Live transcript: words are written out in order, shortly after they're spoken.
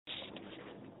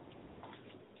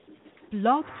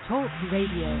Blog Talk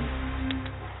Radio.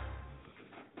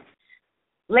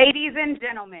 Ladies and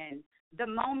gentlemen, the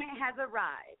moment has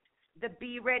arrived. The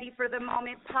Be Ready for the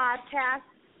Moment podcast,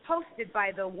 hosted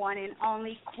by the one and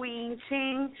only Queen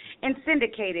Ching and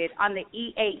syndicated on the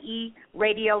EAE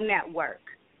Radio Network,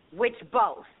 which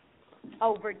boasts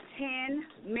over 10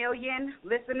 million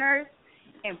listeners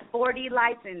and 40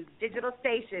 licensed digital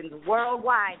stations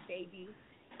worldwide, baby.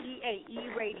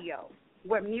 EAE Radio,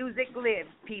 where music lives,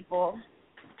 people.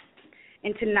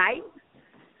 And tonight,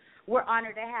 we're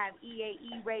honored to have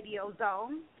EAE Radio's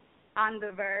own, On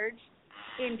the Verge,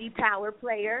 indie power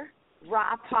player,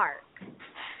 Rob Park.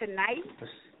 Tonight,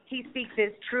 he speaks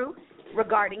his truth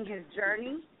regarding his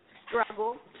journey,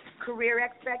 struggle, career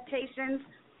expectations,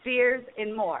 fears,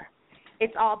 and more.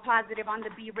 It's all positive on the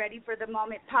Be Ready for the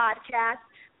Moment podcast.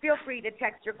 Feel free to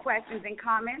text your questions and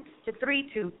comments to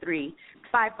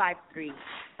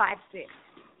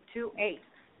 323-553-5628.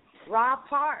 Rob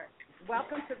Park,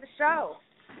 welcome to the show.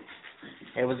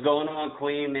 Hey, what's going on,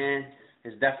 Queen, man?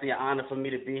 It's definitely an honor for me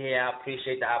to be here. I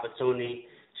appreciate the opportunity.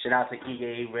 Shout out to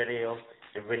EAE Radio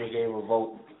and Renegade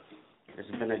Revolt. It's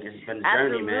been a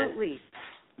journey, man. Absolutely.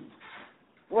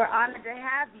 We're honored to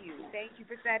have you. Thank you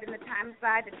for setting the time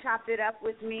aside to chop it up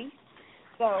with me.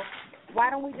 So why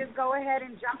don't we just go ahead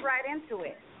and jump right into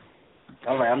it?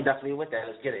 All right, I'm definitely with that.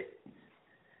 Let's get it.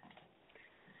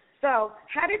 So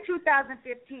how did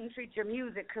 2015 treat your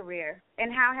music career,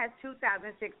 and how has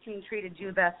 2016 treated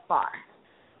you thus far?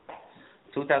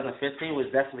 2015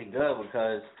 was definitely good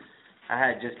because I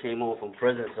had just came home from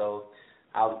prison, so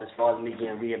as far as me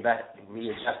getting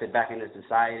readjusted back into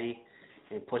society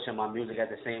and pushing my music at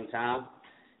the same time,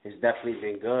 it's definitely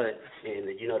been good. And,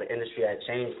 the industry had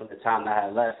changed from the time that I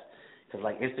had left. Because,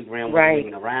 Instagram wasn't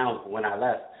even around when I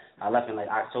left. I left in,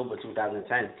 October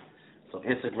 2010. So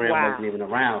Instagram wasn't even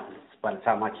around by the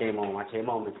time I came home. I came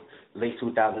home in late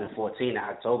 2014 in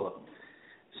October.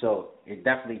 So it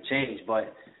definitely changed.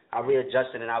 But I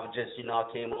readjusted, and I was just,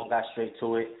 I came home, got straight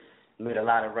to it, made a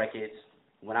lot of records.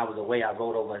 When I was away, I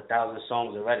wrote over 1,000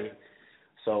 songs already.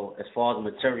 So as far as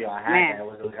the material I had, it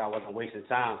wasn't like I wasn't wasting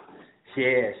time.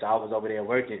 Yeah, so I was over there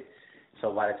working.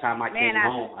 So by the time I came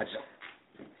home,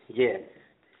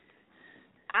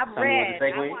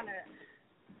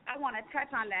 I want to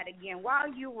touch on that again. While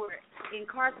you were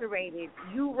incarcerated,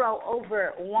 you wrote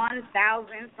over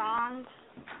 1,000 songs?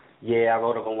 Yeah, I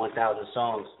wrote over 1,000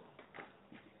 songs.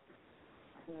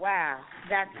 Wow,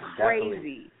 that's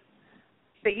crazy.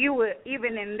 So you were,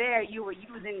 even in there, you were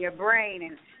using your brain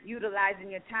and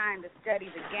utilizing your time to study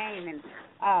the game and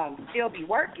still be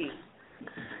working.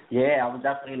 Yeah, I was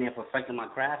definitely in there perfecting my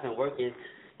craft and working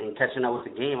and catching up with the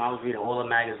game. I was reading all the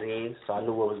magazines, so I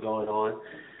knew what was going on,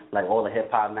 like all the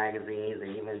hip-hop magazines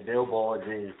and even Billboards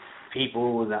and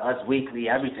People and Us Weekly,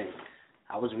 everything.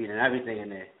 I was reading everything in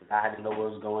there. I had to know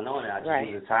what was going on, and I just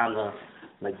needed time to,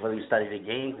 really study the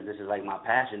game, because this is, my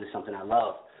passion. It's something I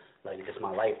love. It's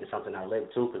my life. It's something I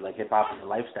live, too, because, hip-hop is a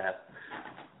lifestyle.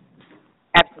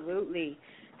 Absolutely.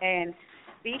 And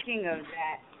speaking of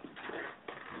that,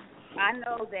 I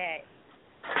know that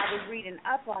I was reading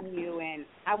up on you, and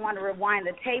I want to rewind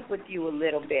the tape with you a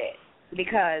little bit,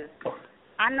 because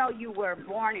I know you were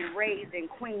born and raised in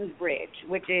Queensbridge,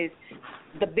 which is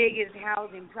the biggest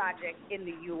housing project in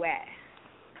the U.S.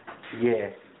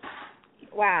 Yeah.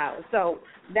 Wow. So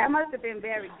that must have been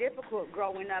very difficult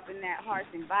growing up in that harsh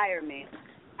environment.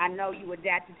 I know you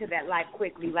adapted to that life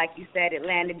quickly. Like you said, it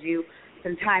landed you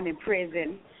some time in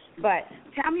prison. But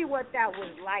tell me what that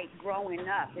was like growing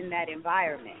up in that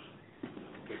environment.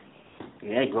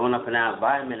 Yeah, growing up in that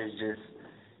environment is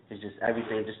just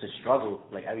everything, just a struggle.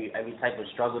 Every type of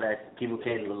struggle that people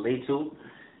can relate to,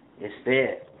 it's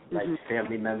there.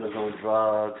 Family members on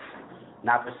drugs.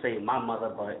 Not to say my mother,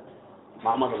 but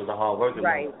my mother was a hard worker,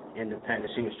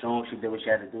 independent. She was strong. She did what she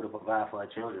had to do to provide for her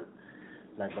children.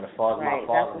 But as far as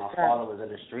my father was in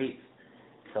the streets,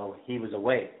 so he was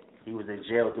away. He was in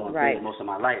jail doing things most of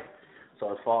my life. So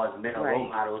as far as male role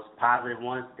models, positive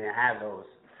ones, didn't have those.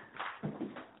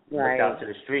 Looked out to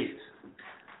the streets.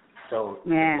 So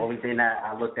the only thing that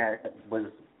I looked at was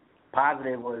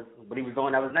positive was what he was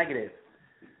doing that was negative.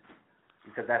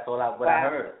 Because that's all I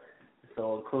heard.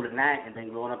 So including that, and then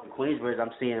growing up in Queensbridge,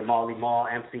 I'm seeing Marley Marl,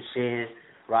 MC Shan,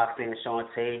 Roxanne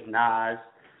Shante, Nas,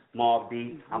 Mobb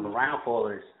Deep. I'm around for all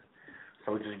this.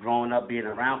 So just growing up, being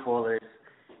around for all this,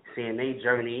 seeing their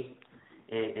journey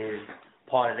and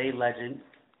part of their legend,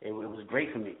 it was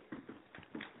great for me.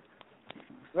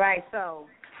 Right, so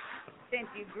since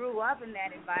you grew up in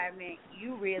that environment,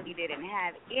 you really didn't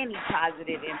have any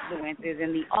positive influences,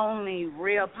 and the only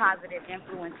real positive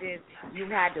influences you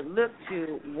had to look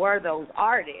to were those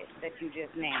artists that you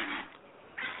just named.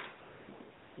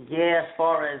 Yeah, as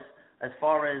far as as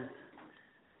far as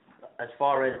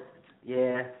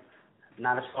yeah,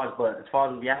 not as far as but as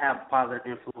far as yeah, I have positive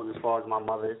influence as far as my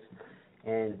mothers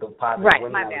and the positive Right,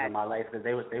 women my that was bad. in my life because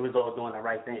they was all doing the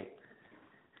right thing.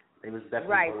 They was definitely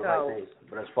Right, doing the so right things.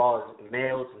 But as far as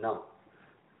males, no.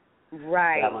 But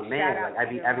right. I'm a man. Shout out Like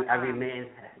to your every mom. man.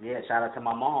 Yeah, shout out to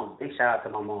my mom. Big shout out to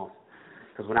my mom.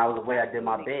 Because when I was away, I did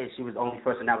my Absolutely. bed. She was the only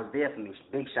person that was there for me.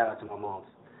 Big shout out to my mom.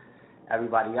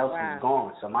 Everybody else was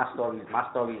Wow. gone. So my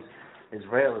stories is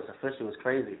real. It's official. It's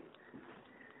crazy,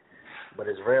 but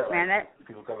it's real. Man, Like that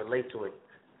people can relate to it.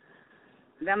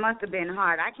 that must have been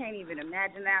hard. I can't even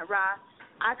imagine that, Ross.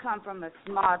 I come from a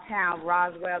small town,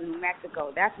 Roswell, New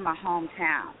Mexico. That's my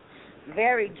hometown.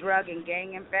 Very drug and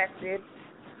gang infested.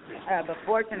 But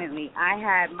fortunately, I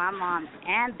had my mom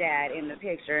and dad in the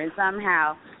picture, and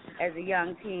somehow, as a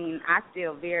young teen, I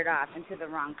still veered off into the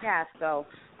wrong path. So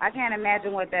I can't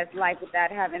imagine what that's like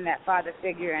without having that father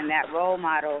figure and that role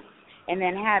model, and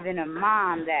then having a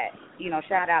mom that,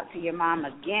 shout out to your mom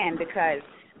again, because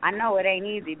I know it ain't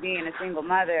easy being a single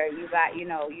mother. You got, you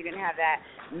didn't have that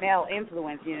male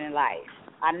influence in your life.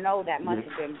 I know that must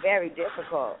have been very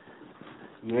difficult.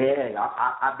 Yeah,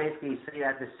 I basically say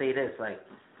that to say this. Like,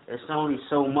 it's only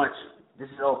so much. This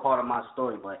is all part of my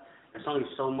story, but it's only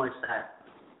so much that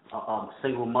a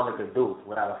single mother could do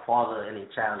without a father in a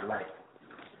child's life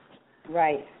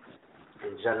Right.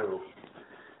 in general.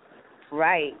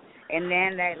 Right. And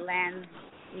then that lands,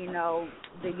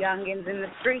 the youngins in the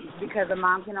streets because a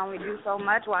mom can only do so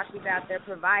much while she's out there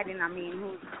providing. I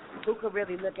mean, who could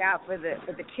really look out for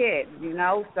the kids,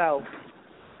 So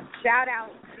shout out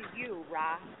to you,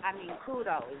 Ra. I mean,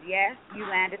 kudos. Yes, you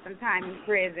landed some time in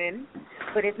prison,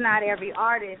 but it's not every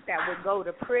artist that would go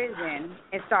to prison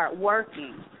and start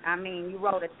working. I mean, you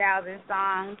wrote 1,000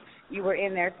 songs. You were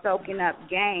in there soaking up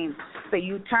game, so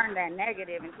you turned that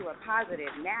negative into a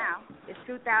positive. Now, it's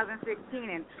 2016,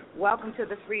 and welcome to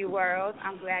the free world.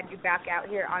 I'm glad you're back out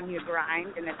here on your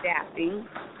grind and adapting.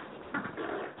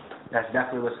 That's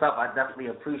definitely what's up. I definitely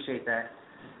appreciate that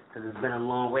because it's been a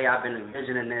long way. I've been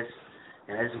envisioning this,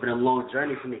 and it's been a long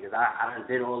journey for me because I done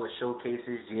did all the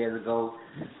showcases years ago,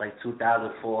 like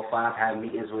 2004 or 5, had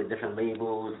meetings with different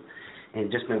labels,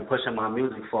 and just been pushing my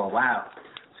music for a while.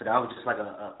 So that was just like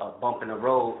a bump in the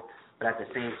road, but at the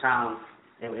same time,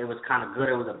 it was kind of good.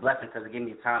 It was a blessing because it gave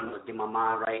me time to get my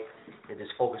mind right and just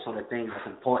focus on the things that's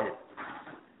important.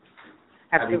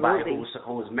 Absolutely.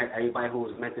 Everybody who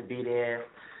was meant to be there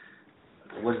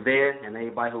was there, and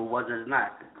everybody who wasn't is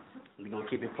not. We're going to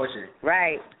keep it pushing.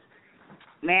 Right.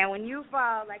 Man, when you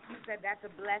fall, like you said, that's a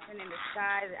blessing in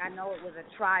disguise. I know it was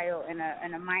a trial and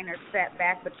a minor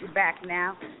setback, but you're back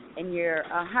now, and you're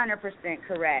 100%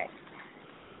 correct.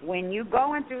 When you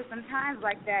going through some times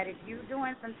like that, if you're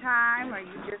doing some time or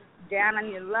you just down on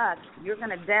your luck, you're going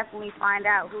to definitely find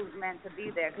out who's meant to be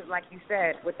there because, like you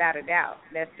said, without a doubt,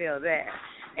 they're still there.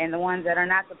 And the ones that are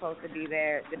not supposed to be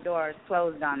there, the door is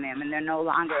closed on them, and they're no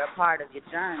longer a part of your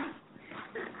journey.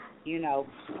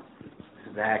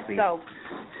 Exactly. So,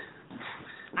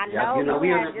 I know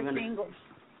you had your single.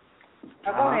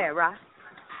 Oh, go ahead, Ross.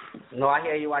 No, I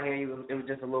hear you. It was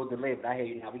just a little delay, but I hear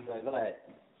you now. We go ahead.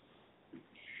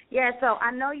 Yeah, so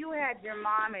I know you had your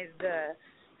mom as the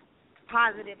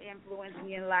positive influence in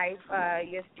your life,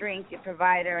 your strength, your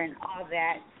provider, and all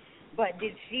that. But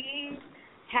did she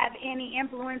have any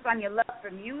influence on your love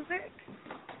for music?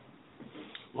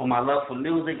 On my love for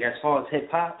music, as far as hip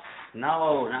hop,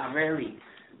 no, not really.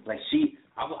 Like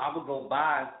I would go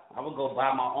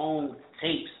buy my own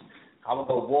tapes. I would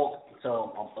go walk to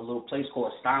a little place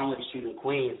called Steinway Street in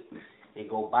Queens and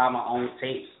go buy my own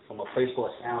tapes from a place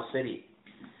called Sound City.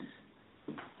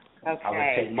 Okay. I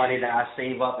would take money that I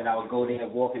save up and I would go there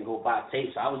and walk and go buy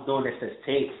tapes. I was doing this as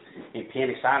tapes in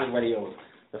Panasonic Radio.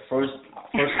 The first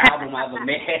album I ever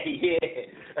made, yeah.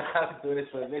 I was doing this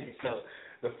for a minute. So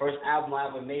the first album I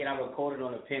ever made, I recorded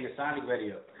on a Panasonic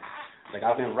Radio. Like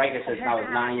I've been writing since I was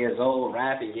 9 years old,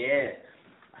 rapping, yeah.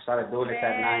 I started doing this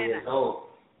at 9 years old.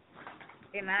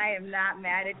 And I am not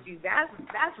mad at you. That's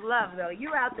love, though.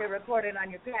 You out there recording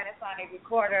on your Panasonic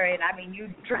recorder, and I mean,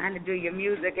 you trying to do your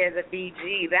music as a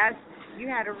BG. You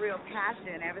had a real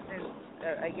passion ever since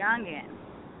a youngin.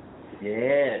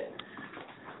 Yeah.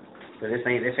 So this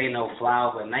ain't no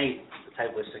fly overnight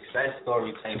type of success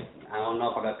story type. I don't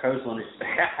know if I got curse on this.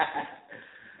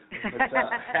 What's up?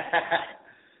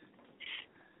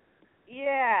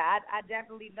 Yeah, I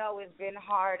definitely know it's been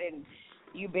hard, and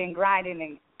you've been grinding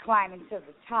and climbing to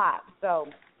the top. So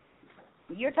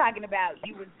you're talking about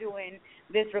you was doing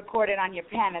this recorded on your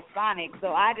Panasonic, so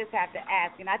I just have to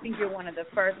ask, and I think you're one of the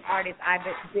first artists I've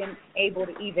been able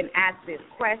to even ask this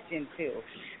question to,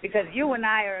 because you and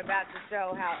I are about to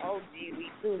show how OG we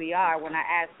truly are when I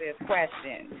ask this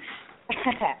question.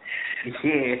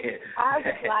 Yeah. I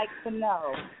would like to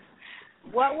know,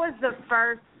 what was the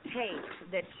first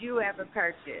tape that you ever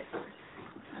purchased?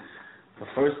 The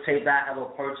first tape I ever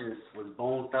purchased was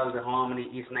Bone Thugs and Harmony,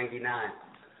 East 99.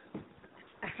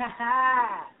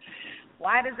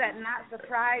 Why does that not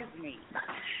surprise me?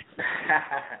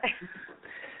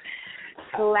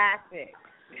 Classic.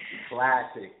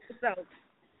 Classic. So,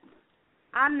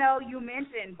 I know you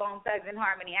mentioned Bone Thugs and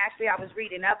Harmony. Actually, I was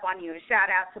reading up on you. Shout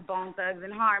out to Bone Thugs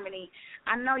and Harmony.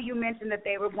 I know you mentioned that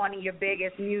they were one of your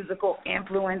biggest musical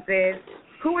influences.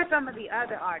 Who are some of the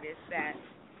other artists that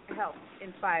helped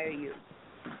inspire you?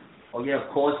 Oh, yeah,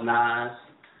 of course, Nas.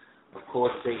 Of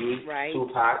course, Biggie. Right.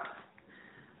 Tupac.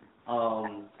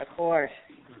 Of course.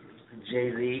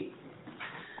 Jay-Z.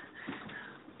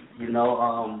 You know,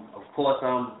 of course,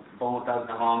 Bone Thugs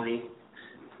and Harmony.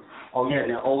 Oh, yeah,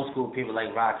 and the old school people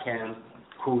like Rakim,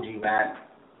 Kool G Rap,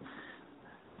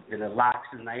 and the Locks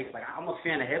tonight. Like, I'm a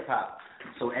fan of hip-hop.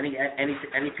 So any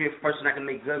person that can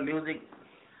make good music,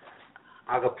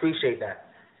 I appreciate that.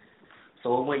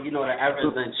 So when, you know, the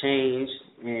eras done changed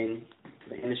and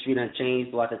the industry done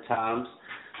changed throughout the times,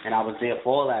 and I was there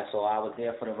for all that. So I was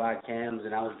there for the Rakims,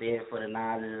 and I was there for the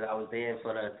Nas's, I was there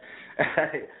for the,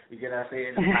 you get what I'm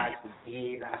saying, the Locks, the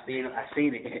G's, I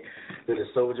seen it. To the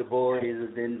Soulja Boys,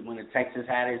 and then when the Texas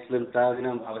had it, Slim Thug and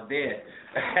them, I was there.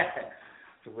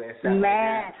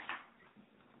 Man,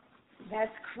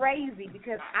 that's crazy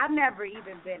because I've never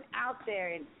even been out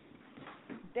there, and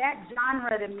that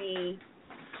genre to me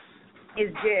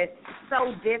is just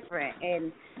so different.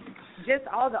 And just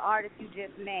all the artists you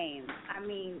just named, I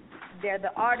mean, they're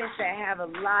the artists that have a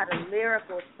lot of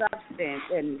lyrical substance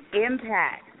and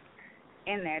impact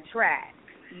in their tracks.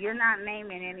 You're not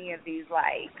naming any of these,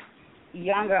 like,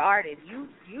 younger artists. You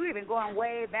even going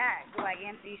way back to, like,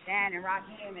 MC Shan and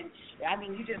Rakim, and, I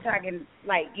mean, you just talking,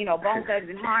 like, you know, Bone Thugs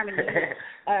and Harmony,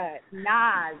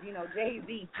 Nas, you know,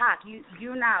 Jay-Z, Pac.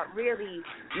 You're not really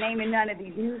naming none of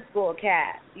these new school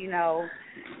cats, you know.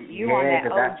 You on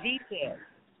that OG kid.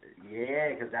 Yeah,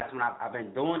 because that's when I've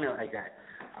been doing it like that.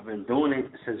 I've been doing it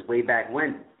since way back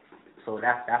when. So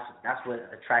that's what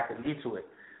attracted me to it.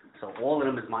 So all of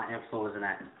them is my influence in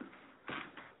that.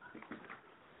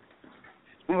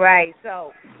 Right.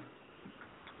 So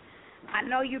I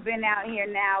know you've been out here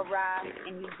now, Rob,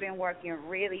 and you've been working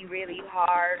really, really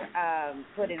hard,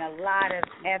 putting a lot of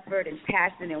effort and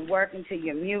passion and work into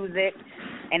your music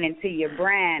and into your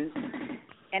brand.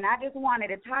 And I just wanted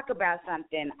to talk about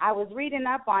something. I was reading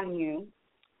up on you,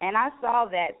 and I saw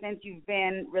that since you've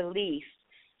been released,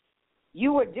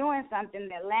 you were doing something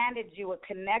that landed you a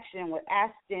connection with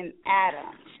Ashton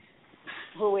Adams,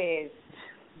 who is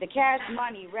the Cash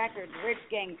Money Records Rich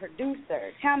Gang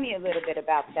producer. Tell me a little bit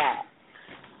about that.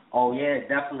 Oh, yeah,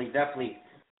 definitely.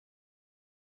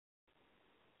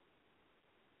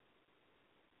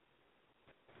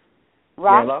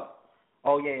 Rob? Hello?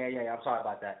 Oh, yeah. I'm sorry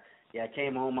about that. Yeah, I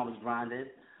came home, I was grinding.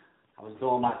 I was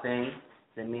doing my thing.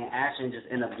 Then me and Ashton just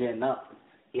ended up getting up.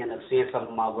 He ended up seeing some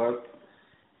of my work.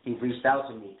 He reached out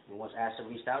to me. And once Ashton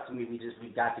reached out to me, we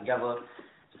got together,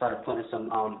 started putting some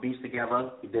beats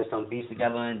together. We did some beats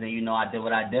together, and then, you know, I did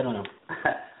what I did on them.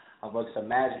 I worked some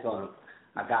magic on them.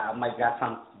 I might got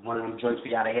one of them joints for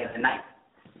y'all to hear tonight.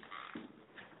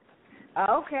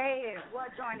 Okay, what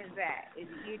joint is that? Is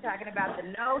you talking about the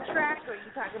No track, or you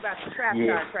talking about the Trap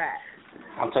Star track?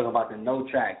 I'm talking about the No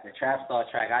track, the Trap Star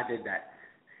track. I did that.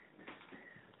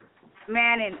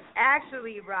 Man, and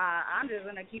actually, Rob, I'm just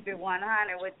going to keep it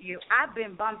 100 with you. I've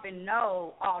been bumping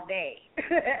No all day.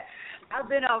 I've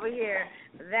been over here.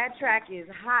 That track is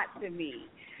hot to me.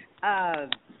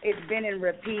 It's been in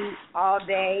repeat all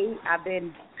day. I've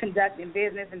been conducting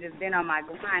business and just been on my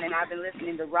grind, and I've been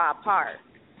listening to Rob Park.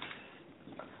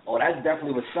 Oh, that's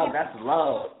definitely what's up. That's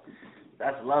love.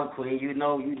 That's love, Queen. You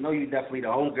know you definitely the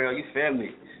homegirl. You feel me?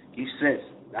 You sis.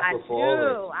 That's what for all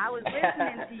do. I was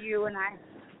listening to you, and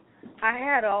I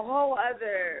had a whole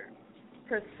other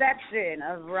perception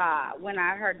of Rob when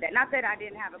I heard that. Not that I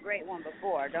didn't have a great one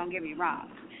before, don't get me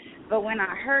wrong. But when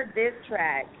I heard this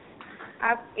track,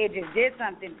 it just did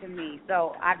something to me.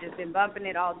 So I've just been bumping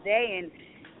it all day, and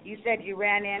you said you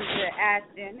ran into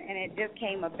Ashton, and it just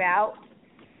came about.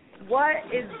 What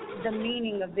is the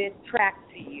meaning of this track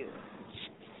to you?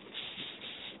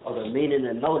 Oh, the meaning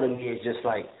of No to me is just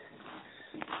like,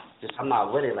 I'm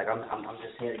not with it. Like I'm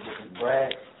just here to get this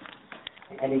bread.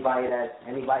 And anybody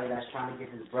that's trying to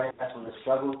get this bread, that's from the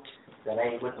struggle. that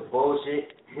ain't with the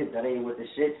bullshit, that ain't with the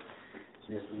shit,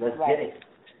 just let's get it.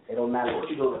 It don't matter what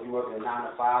you do, if you're working a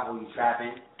 9 to 5 or you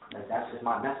trapping. Like, that's just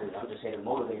my message. I'm just here to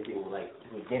motivate people. Like,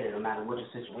 we get it, no matter what your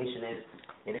situation is.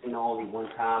 It ain't no only one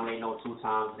time, it ain't no 2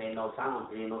 times, it ain't no time.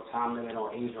 It ain't no time limit,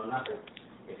 no age, or nothing.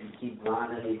 If you keep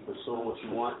grinding and you pursuing what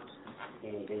you want,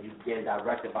 and you get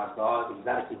directed by God, you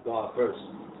gotta keep God first.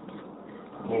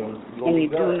 And you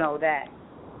do know that.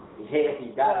 Yeah,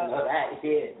 you gotta know that.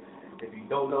 Yeah. If you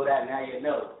don't know that, now you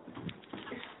know.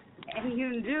 And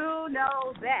you do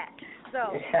know that. So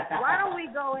why don't we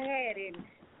go ahead and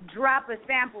drop a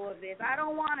sample of this? I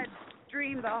don't want to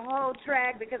stream the whole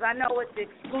track because I know it's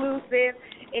exclusive.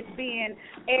 It's being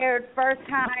aired first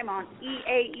time on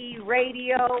EAE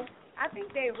Radio. I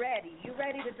think they're ready. You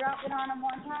ready to drop it on them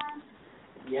one time?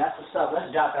 Yeah, that's what's up.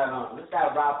 Let's drop that on. Let's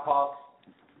have Rob Parks,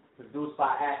 produced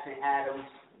by Ashton Adams.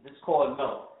 This is called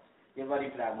No. Get ready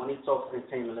for that. Money Talks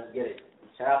Entertainment. Let's get it.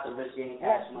 Shout out to Rich Gang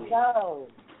Cash Money. Let's go.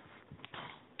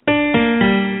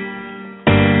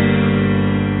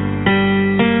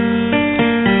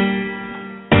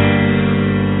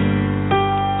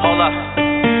 Hold up.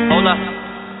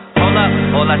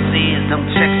 All I see is them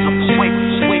checks of wait.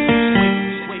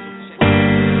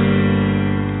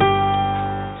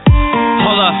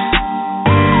 Hold up.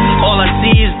 All I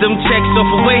see is them checks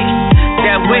off a weight.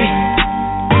 That way.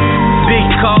 Big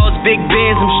cars, big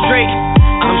bands, I'm straight.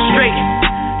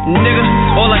 Nigga,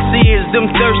 all I see is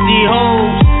them thirsty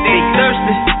hoes. They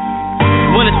thirsty.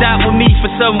 Wanna die with me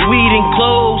for some weed and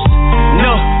clothes.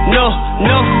 No,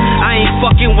 I ain't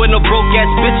fucking with no broke ass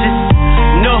bitches.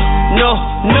 No,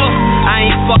 I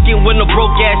ain't fucking with no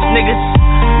broke ass niggas.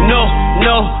 No,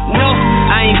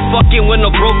 I ain't fucking with no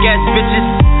broke ass bitches.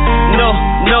 No,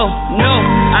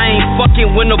 I ain't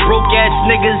fucking with no broke ass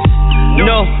niggas.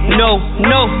 No,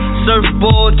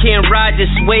 surfboard can't ride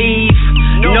this wave.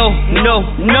 No,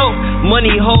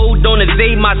 money hoe don't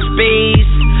invade my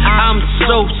space. I'm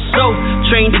so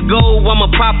trained to go, I'ma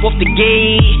pop off the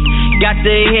gate. Got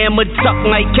the hammer tucked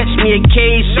like catch me a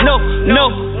case. No.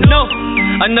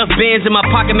 Enough bands in my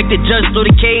pocket make the judge throw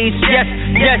the case. Yes.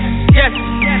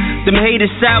 Them haters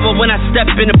sour when I step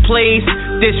into place.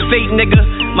 This fate, nigga.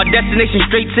 My destination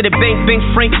straight to the bank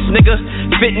Franks, nigga.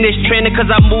 Fitness trainer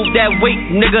cause I move that weight,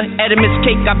 nigga. Edam's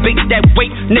cake, I bake that weight,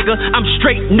 nigga. I'm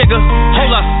straight, nigga.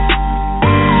 Hold up.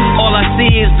 All I see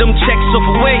is them checks off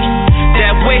a weight.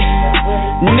 That way,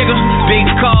 nigga. Big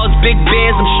cars, big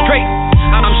bands, I'm straight.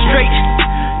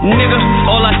 Nigga,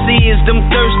 all I see is them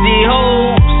thirsty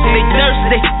hoes. They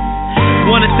thirsty.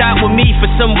 Wanna die with me for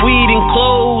some weed and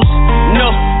clothes. No,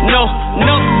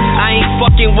 I ain't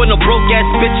fucking with no broke ass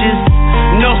bitches.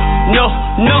 No,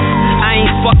 I ain't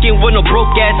fucking with no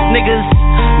broke ass niggas.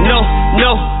 No,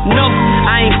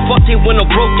 I ain't fucking with no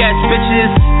broke ass bitches.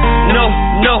 No,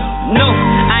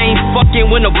 I ain't fucking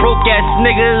with no broke ass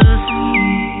niggas.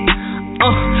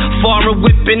 Foreign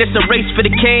whipping, it's a race for the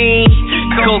cane.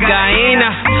 Cocaine.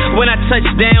 When I touch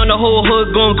down, the whole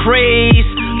hood gon' craze.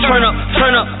 Turn up.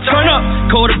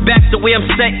 Quarterback the way I'm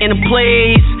setting the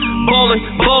plays. Ballin',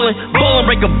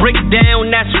 break a brick down,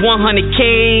 that's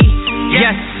 100K.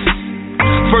 Yes.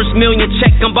 First million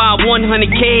check, I'm buying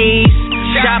 100Ks.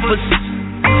 Shoppers.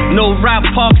 No Rob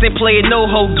Parks, ain't playing no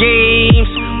whole games.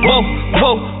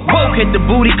 Whoa. Hit the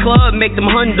booty club, make them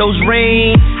hundos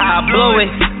rain. I blow it.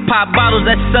 Pop bottles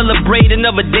that celebrate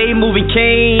another day moving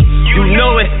cane. You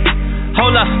know it.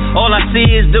 Hold up, all I see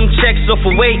is them checks off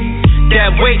a weight.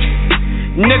 That weight.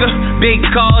 Nigga, big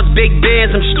cars, big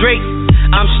bands, I'm straight.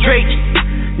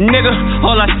 Nigga,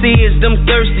 all I see is them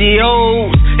thirsty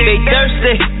hoes. They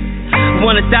thirsty.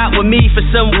 Wanna die with me for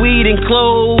some weed and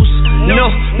clothes.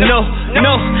 No,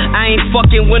 I ain't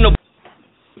fucking with no.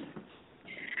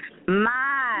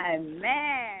 My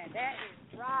man, that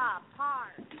is Rob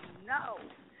Parks. No,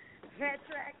 that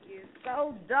track is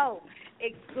so dope.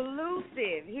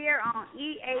 Exclusive here on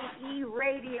EAE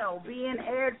Radio, being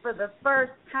aired for the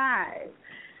first time.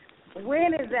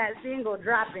 When is that single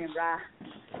dropping, Rob?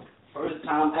 First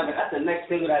time ever. That's the next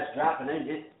single that's dropping.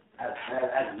 As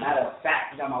a matter of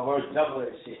fact, you got my words double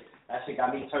and shit. That shit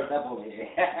got me turned up over here.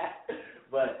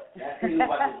 But that single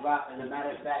about to drop, as a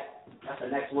matter of fact, that's the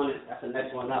next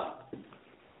one up.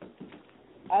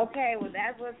 Okay, well,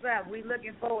 that's what's up. We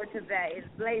looking forward to that. It's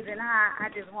blazing hot. I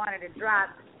just wanted to drop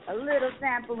a little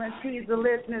sample and tease the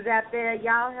listeners out there.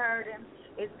 Y'all heard him.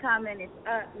 It's coming. It's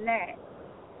up next.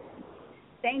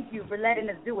 Thank you for letting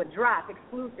us do a drop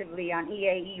exclusively on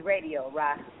EAE Radio,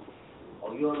 Rob.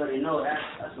 Oh, you already know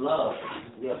that's love.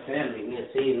 We're a family. We're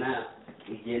a team now.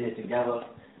 We getting it together.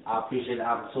 I appreciate the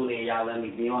opportunity y'all letting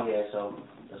me be on here, so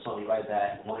let's only write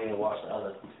that one hand wash the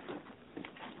other.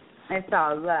 It's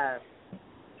all love.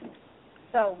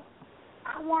 So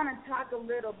I want to talk a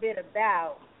little bit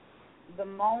about the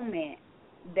moment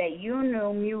that you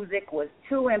knew music was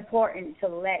too important to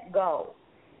let go,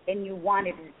 and you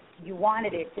wanted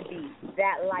it to be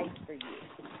that life for you.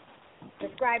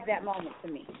 Describe that moment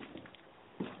to me.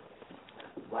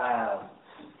 Wow.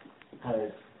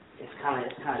 Because it's kind of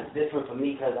different for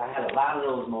me because I had a lot of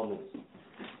those moments.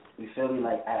 You feel me?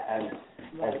 Like I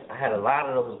had a lot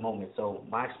of those moments. So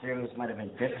my experience might have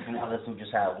been different from others who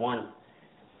just had one.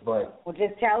 But well,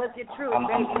 just tell us the truth,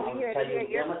 baby. We're here to hear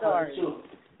your story.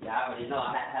 Yeah, I already know.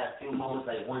 I had a few moments,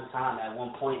 like one time at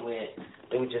one point where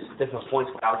it was just different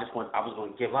points where I was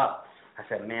going to give up. I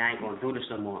said, man, I ain't going to do this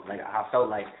no more. Like I felt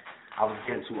like I was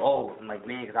getting too old. I'm like,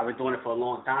 man, because I've been doing it for a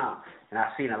long time, and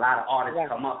I've seen a lot of artists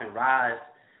come up and rise.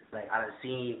 Like I've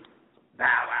seen Bow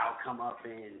Wow come up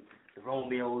and the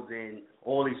Romeos and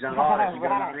all these young artists. You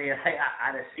know what I'm saying? Like,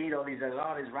 I've seen all these young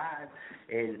artists rise,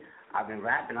 and I've been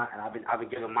rapping, and I've been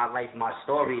giving my life, my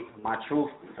story, my truth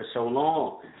for so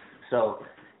long. So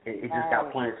it just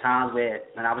got point in times where,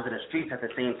 and I was in the streets at the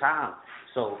same time.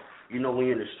 So you know when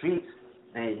you're in the streets,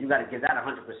 and you got to give that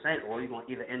 100%, or you're gonna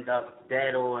either end up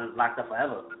dead or locked up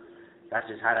forever. That's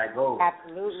just how that goes.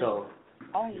 Absolutely. So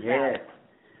yeah.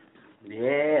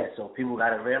 So people got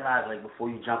to realize, like, before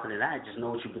you jump into that, just know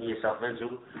what you bring yourself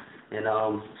into, and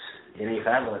it ain't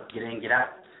forever. Get in, get out.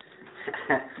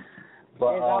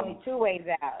 But, there's only two ways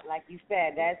out, like you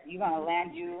said. That's you're gonna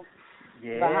land you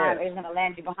behind. It's gonna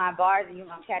land you behind bars, and you're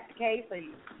gonna catch the case. So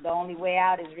the only way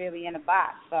out is really in a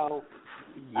box. So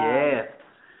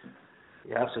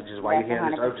So just while you're here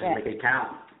on this earth, just make it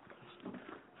count.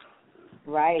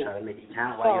 Right. Try to make it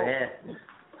count while you're here.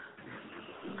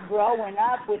 Growing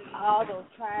up with all those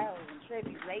trials and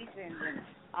tribulations and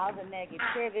all the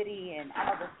negativity and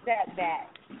all the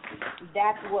setbacks,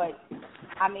 that's what,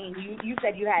 I mean, you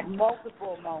said you had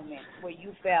multiple moments where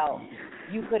you felt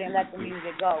you couldn't let the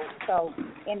music go. So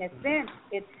in a sense,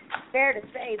 it's fair to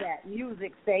say that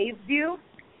music saved you.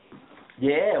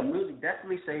 Yeah, music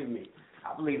definitely saved me.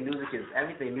 I believe music is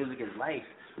everything. Music is life.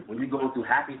 When you're going through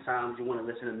happy times, you want to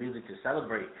listen to music to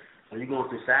celebrate. When you're going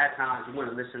through sad times, you want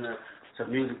to listen to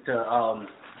music to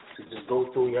just go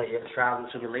through your trials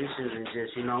and tribulations and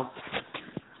just,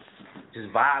 just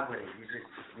vibe with it.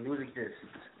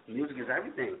 Music is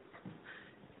everything.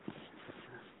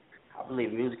 I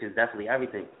believe music is definitely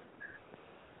everything.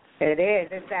 It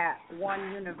is. It's that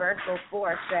one universal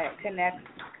force that connects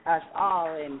us all,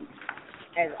 and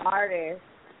as artists,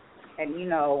 and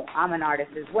I'm an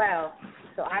artist as well,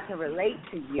 so I can relate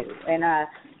to you. And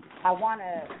I want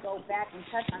to go back and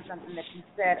touch on something that you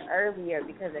said earlier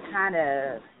because it kind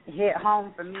of hit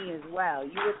home for me as well.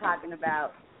 You were talking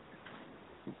about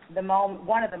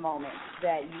one of the moments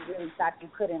that you really thought you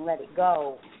couldn't let it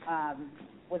go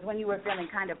was when you were feeling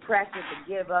kind of pressured to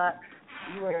give up.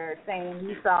 You were saying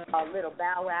you saw a little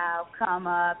Bow Wow come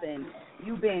up, and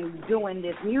you've been doing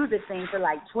this music thing for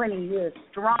like 20 years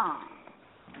strong,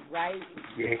 right?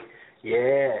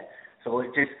 Yeah. So I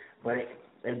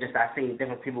seen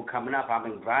different people coming up. I've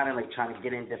been grinding, like trying to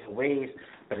get in different ways,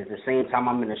 but at the same time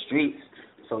I'm in the streets.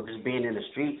 So just being in the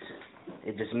streets,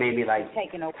 it just made me like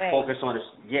focus on this.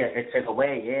 Yeah, it took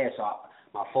away. Yeah, so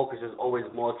my focus is always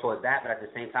more towards that, but at the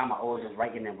same time I always was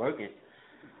writing and working.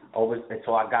 Always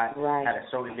until I got at a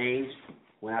certain age.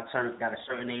 When I got a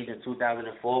certain age in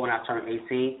 2004, when I turned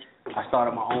 18, I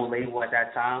started my own label at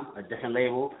that time, a different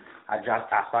label. I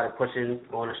started pushing,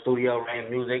 going to the studio, writing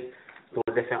music,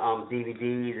 doing different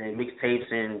DVDs and mixtapes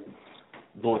and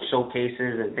doing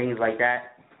showcases and things like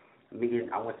that. I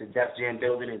went to Def Jam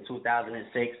building in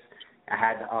 2006. I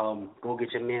had the Go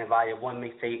Get Your Man Volume 1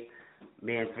 mixtape.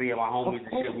 Me and three of my homies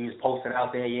and shit, we was posted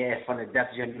out there, in front of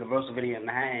Def Jam Universal video in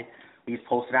Manhattan. We was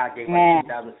posted out, gave like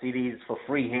 2,000 CDs for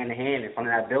free, hand to hand, in front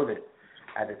of that building.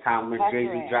 At the time when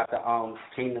Jay-Z dropped the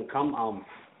Kingdom Come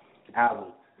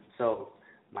album. So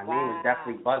my name was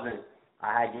definitely buzzing.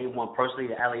 I had gave one personally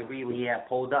to L.A. Reid when he had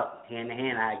pulled up. Hand to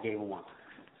hand, I had gave him one.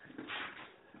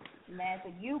 Man, so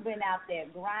you've been out there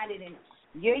grinding, and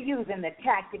you're using the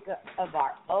tactic of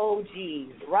our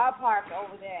OGs. Rob Park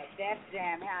over there at Def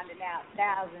Jam handing out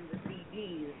thousands of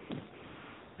CDs.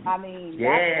 I mean,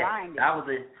 that's grinding. That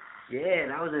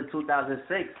was in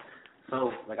 2006.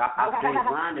 So, like, I've been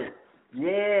grinding.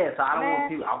 Yeah, so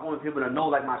I want people to know,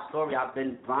 like, my story. I've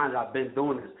been grinding. I've been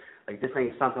doing this. Like, this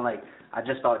ain't something, like, I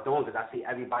just started doing because I see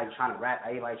everybody trying to rap.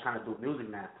 Everybody trying to do music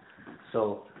now.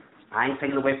 So, I ain't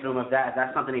taking away from them if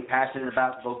that's something they passionate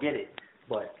about, go get it.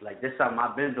 But, like, this is something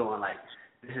I've been doing. Like,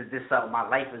 this is something my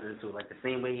life is into. Like, the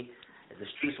same way if the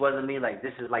streets wasn't me, like,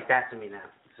 this is like that to me now.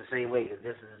 It's the same way.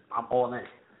 I'm all in.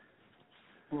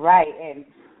 Right, and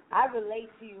I relate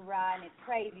to you, Ron. It's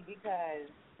crazy because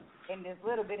in this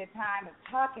little bit of time of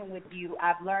talking with you,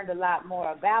 I've learned a lot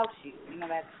more about you. You know,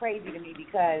 that's crazy to me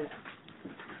because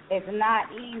it's not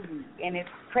easy, and it's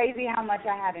crazy how much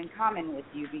I have in common with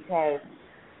you because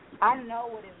I know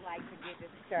what it's like to get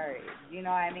discouraged. You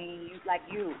know what I mean?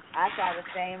 I saw the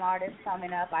same artist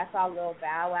coming up. I saw Lil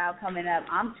Bow Wow coming up.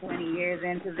 I'm 20 years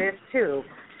into this, too.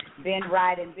 Been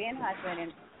riding, been hustling,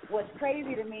 and what's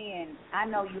crazy to me, and I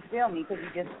know you feel me because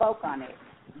you just spoke on it,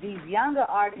 these younger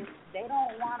artists, they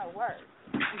don't want to work.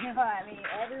 You know what I mean?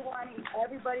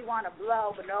 Everybody want to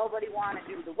blow, but nobody want to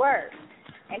do the work.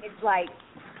 And it's like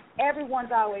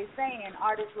everyone's always saying,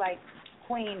 artists like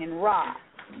Queen and Rock,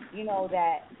 you know,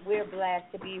 that we're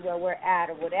blessed to be where we're at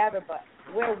or whatever, but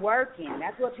we're working.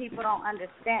 That's what people don't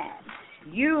understand.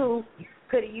 You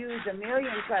could have used a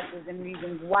million crutches and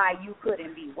reasons why you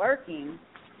couldn't be working,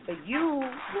 but you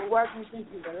were working since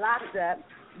you were locked up.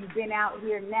 You've been out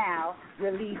here now,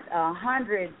 released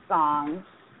 100 songs.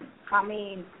 I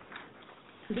mean,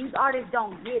 these artists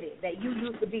don't get it, that you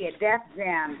used to be at Def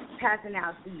Jam passing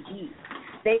out CDs.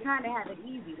 They kind of have it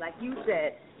easy. Like you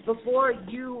said, before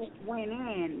you went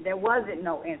in, there wasn't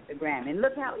no Instagram. And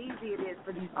look how easy it is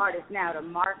for these artists now to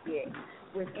market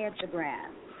with Instagram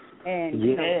and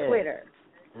Twitter.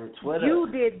 And Twitter. You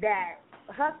did that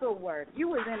hustle work. You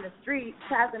was in the streets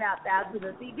passing out thousands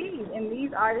of CDs, and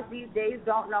these artists these days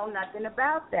don't know nothing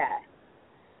about that.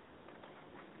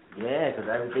 Yeah, because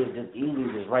everything's just easy,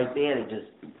 just right there.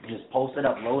 They just post it,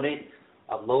 upload it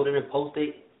and post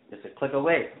it. Just a click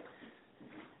away.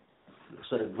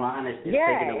 So the grind is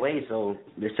taken away. So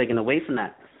they're taken away from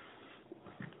that.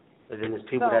 And then there's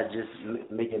people that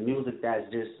just making music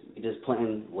that's just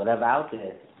putting whatever out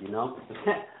there, you know.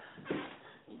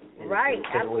 Right.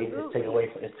 It's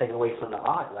taken away from the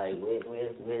art. Like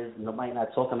where's nobody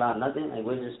not talking about nothing. Like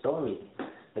where's your story?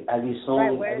 Like every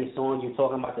song you're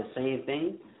talking about the same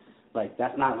thing. Like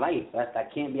that's not life.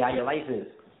 That can't be how your life is.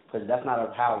 Because that's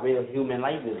not how real human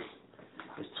life is.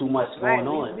 There's too much going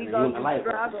on we in go human life.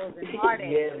 Struggles and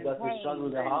heartaches we go through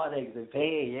struggles and heartaches and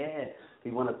pain. Yeah,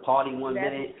 we want to party one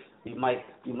minute. You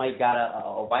might got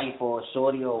a wife or a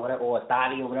shorty or whatever, or a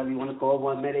thotty or whatever you want to call it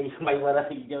one minute. You might want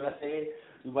to, you know what I'm saying?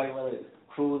 You might want to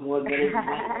cruise one minute.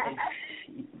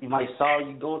 You might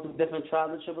sorry you going through different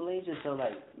trials and tribulations. So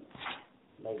like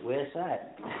where's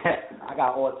that? I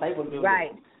got all type of music.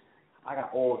 Right. I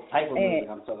got all type of music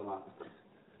I'm talking about.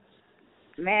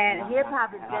 Man, hip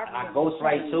hop is definitely. I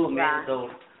ghostwrite too, man. So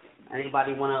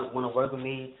anybody wanna work with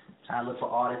me, trying to look for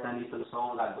artists, I need some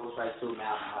songs. I ghostwrite too,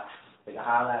 man. They can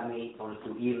holler at me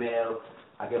through email.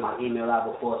 I get my email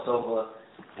out before it's over,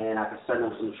 and I can send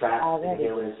them some tracks to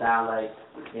hear what it sounds like.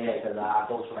 Yeah, because I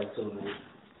ghostwrite too, man.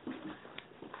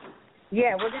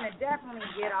 Yeah, we're gonna definitely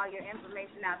get all your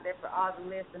information out there for all the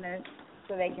listeners,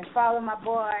 so they can follow my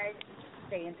boy,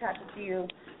 stay in touch with you.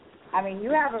 I mean,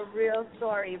 you have a real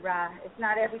story, Ra. It's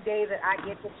not every day that I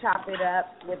get to chop it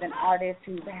up with an artist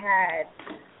who's had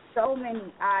so many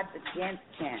odds against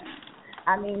him.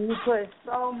 I mean, you put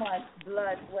so much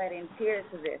blood, sweat, and tears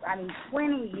to this. I mean,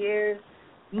 20 years,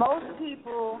 most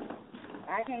people,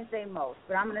 I can't say most,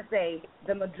 but I'm going to say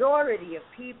the majority of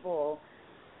people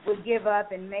would give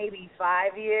up in maybe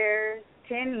 5 years,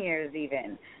 10 years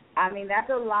even. I mean, that's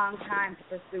a long time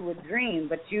to pursue a dream,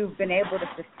 but you've been able to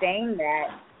sustain that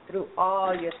through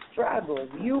all your struggles.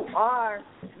 You are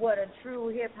what a true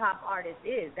hip-hop artist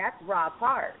is. That's Rob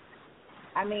Parks.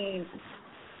 I mean,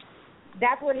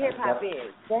 that's what hip-hop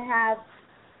is.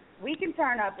 We can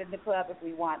turn up in the club if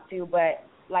we want to, but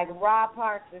like Rob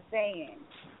Parks is saying,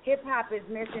 hip-hop is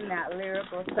missing that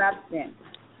lyrical substance.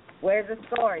 Where's the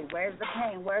story? Where's the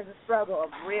pain? Where's the struggle of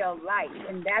real life?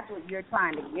 And that's what you're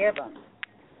trying to give them.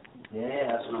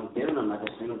 Yeah, that's what I'm giving them. At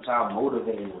the same time,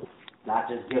 motivating them. Not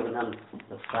just giving them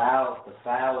the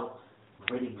foul,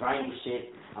 gritty, grindy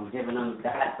shit. I'm giving them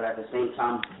that, but at the same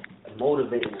time,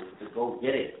 motivating them to go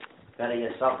get it. Better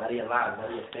yourself, better your life,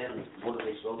 better your family.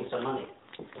 Motivate you, go get some money.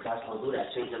 If that's going to do that,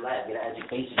 change your life, get an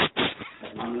education.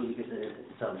 Like my music is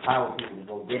to empower people to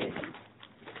go get it.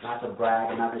 Not to brag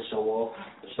and not to show off,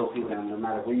 to show people that no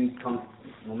matter where you come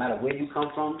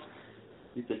from,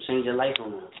 you can change your life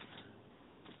on that.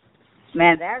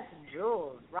 Man, that's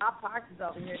jewels. Rob Parks is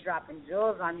over here dropping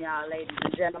jewels on y'all, ladies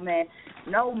and gentlemen.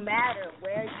 No matter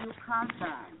where you come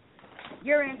from,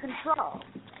 you're in control.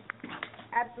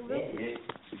 Absolutely.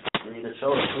 Yeah, you're in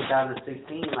control.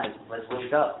 2016, like, let's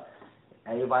wake up.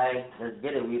 Everybody, let's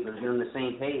get it. Let's get on the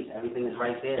same page. Everything is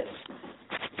right there.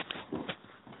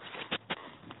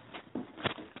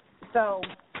 So,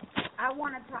 I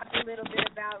want to talk a little bit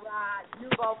about Rod.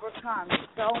 You've overcome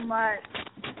so much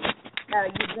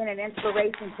You've been an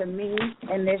inspiration to me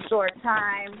in this short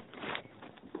time.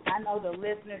 I know the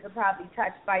listeners are probably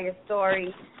touched by your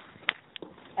story.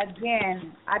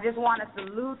 Again, I just want to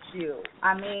salute you.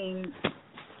 I mean,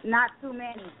 not too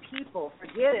many people,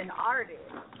 forget an artist,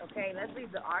 okay? Let's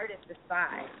leave the artist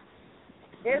aside.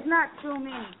 There's not too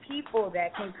many people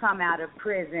that can come out of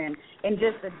prison and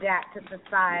just adapt to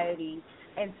society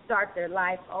and start their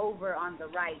life over on the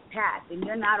right path. And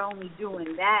you're not only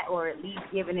doing that, or at least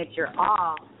giving it your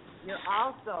all, you're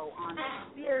also on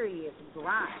a serious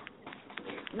grind.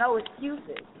 No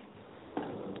excuses.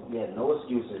 Yeah, no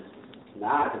excuses.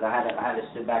 Nah, because I had to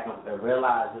sit back and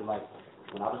realize that, like,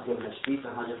 when I was giving the streets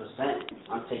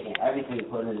 100%, I'm taking everything and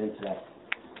putting it into that.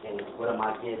 And what am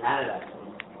I getting out of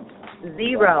that?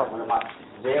 Zero. What am I?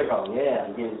 Zero, yeah,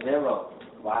 I'm getting zero.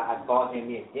 Well, God gave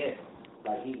me a gift.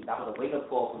 Like, that was a wake-up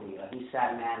call for me. Like, he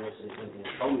sat down and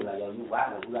told me, like, yo, you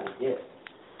wow, you got a gift.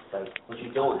 Like, what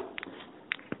you doing?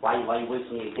 Why you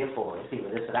wasting your gift for? It's either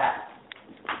this or that.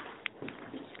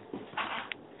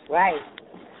 Right.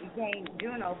 You can't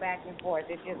do no back and forth.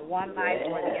 It's just one life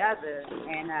or the other.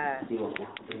 And I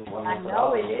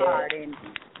know it's hard. And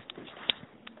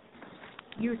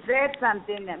you said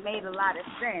something that made a lot of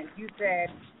sense. You said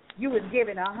you was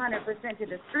giving 100% to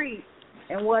the street,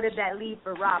 and what did that leave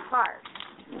for Rob Park?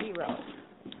 Zero.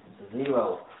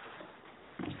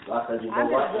 So I said, you know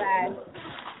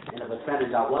what? In the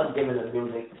percentage I was giving the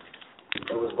music,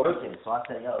 it was working. So I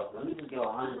said, yo, let me just give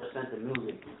 100% to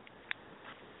music.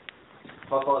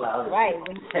 Fuck all that other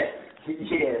shit.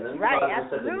 Yeah, let me right,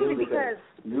 100% absolutely,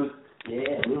 music.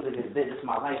 Music is this. It's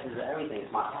my life. This is everything.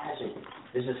 It's my passion.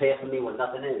 This is here for me when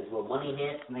nothing is. When money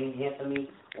ain't here for me,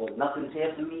 or nothing's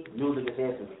here for me, music is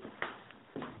here for me.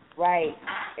 Right.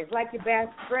 It's like your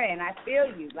best friend. I feel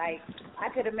you. Like, I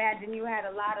could imagine you had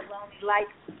a lot of lonely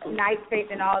nights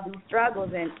facing all these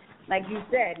struggles, and like you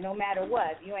said, no matter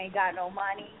what, you ain't got no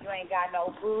money, you ain't got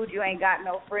no food, you ain't got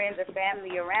no friends or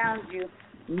family around you,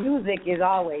 music is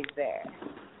always there.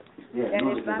 Yeah, and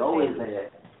music is always there.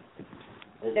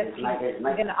 It's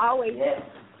gonna always, yeah.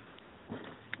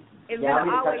 It's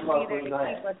gonna always be there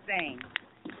to keep us sane.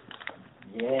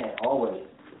 Yeah, always.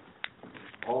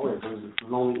 Always. It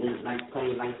was only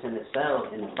playing nights in the cell,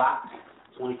 in the box,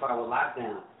 24-hour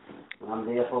lockdown. When I'm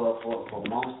there for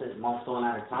months on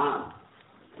at a time.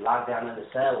 Lockdown in the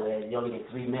cell where you only get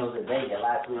 3 meals a day. Your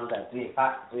last meal is at 3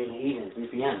 o'clock, 3 in the evening, 3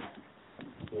 p.m.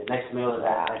 Your next meal is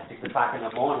at 6 o'clock in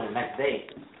the morning the next day.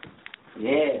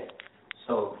 Yeah.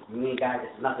 So you ain't got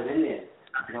nothing in there.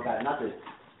 You don't got nothing.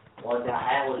 All that I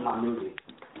had was my music.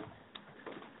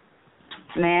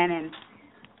 Man, and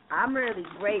I'm really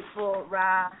grateful,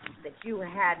 Ra, that you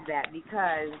had that,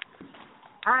 because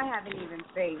I haven't even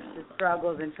faced the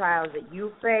struggles and trials that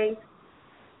you face,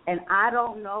 and I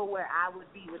don't know where I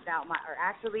would be without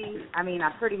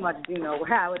I pretty much do know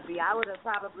where I would be. I would have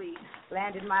probably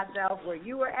landed myself where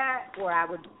you were at, or I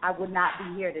would not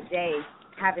be here today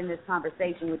having this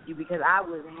conversation with you, because I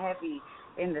was heavy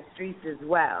in the streets as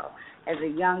well as a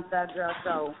young thug girl.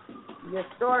 So your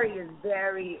story is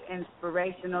very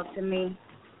inspirational to me,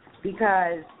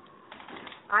 because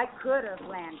I could have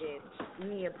landed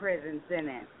me a prison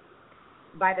sentence.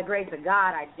 By the grace of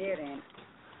God, I didn't,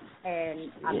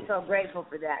 and I'm so grateful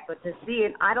for that. But to see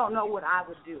it, I don't know what I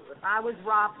would do. If I was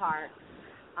Rob Park,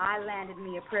 I landed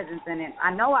me a prison sentence,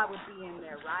 I know I would be in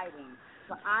there writing.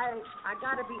 But I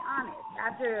got to be honest,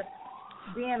 after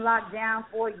being locked down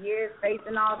 4 years,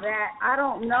 facing all that, I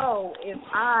don't know if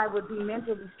I would be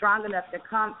mentally strong enough to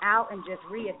come out and just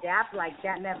readapt like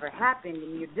that never happened,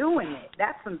 and you're doing it.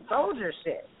 That's some soldier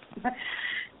shit.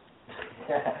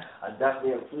 I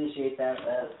definitely appreciate that.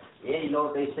 Yeah, you know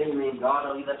what they say, man. God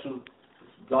only let you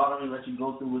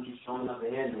go through what you're strong enough to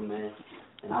handle, man.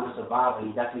 And I'm a survivor.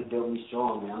 He definitely built me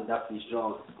strong, man. I'm definitely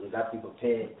strong. I'm definitely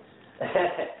prepared.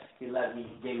 He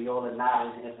gave me all the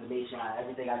knowledge and information,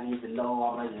 everything I need to know.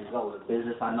 I'm ready to go. The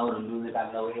business I know, the music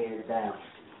I know, hands down.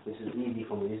 This is easy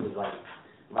for me. This is like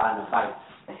riding a bike.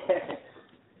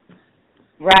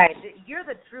 Right. You're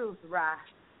the truth, Ra.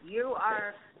 You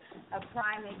are a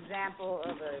prime example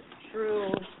of a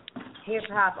true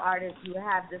hip-hop artist. You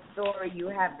have the story, you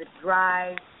have the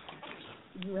drive,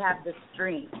 you have the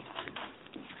strength.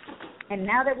 And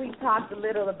now that we've talked a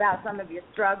little about some of your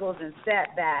struggles and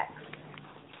setbacks,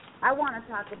 I want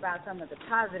to talk about some of the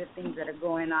positive things that are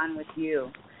going on with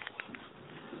you.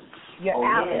 You're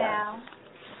out now.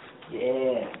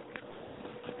 Yeah.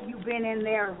 You've been in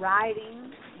there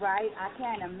writing, right? I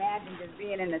can't imagine just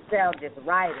being in a cell just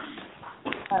writing.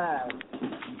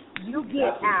 You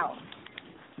get out,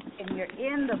 and you're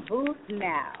in the booth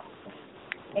now,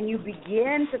 and you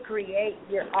begin to create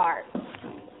your art.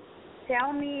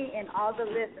 tell me and all the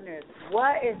listeners,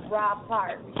 what is Rob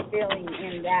Parks feeling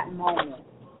in that moment?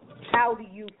 How do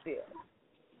you feel?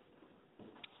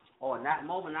 Oh, in that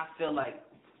moment, I feel like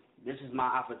this is my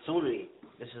opportunity.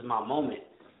 This is my moment.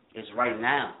 It's right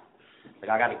now. Like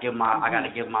I gotta give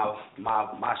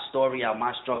my story out,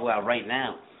 my struggle out right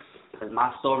now. Because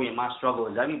my story and my struggle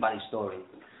is everybody's story.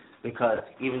 Because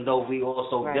even though we all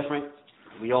so different,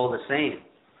 we all the same.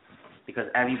 Because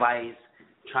everybody's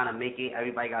trying to make it,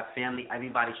 everybody got family,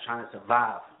 everybody's trying to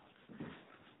survive.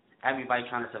 Everybody's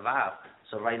trying to survive.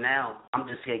 So right now, I'm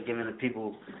just here giving the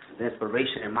people the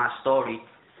inspiration and my story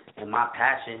and my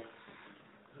passion.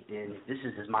 And this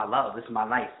is just my love. This is my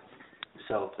life.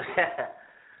 So,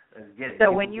 let's get it.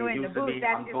 So when you're in the booth,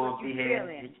 that's just what you're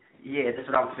feeling. Yeah, that's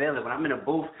what I'm feeling. When I'm in a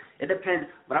booth, it depends.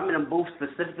 When I'm in a booth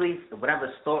specifically,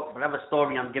 whatever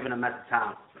story I'm giving them at the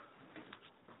time.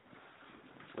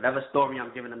 Whatever story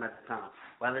I'm giving them at the time.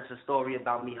 Whether it's a story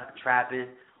about me trapping,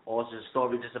 or it's a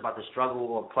story just about the struggle,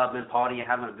 or clubbing, partying,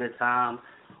 having a good time,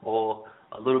 or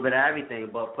a little bit of everything,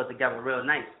 but put together real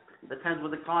nice. Depends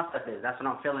what the concept is. That's what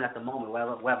I'm feeling at the moment,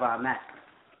 wherever I'm at.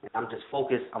 And I'm just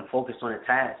focused. I'm focused on the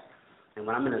task. And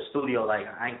when I'm in the studio, like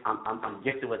I'm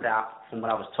gifted with that from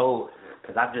what I was told,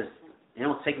 because it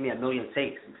don't take me a million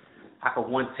takes. I could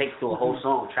one take through a whole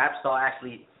song. Trap Star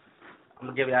actually, I'm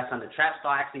gonna give you that something. Trap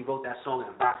Star actually wrote that song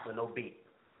in a box with no beat.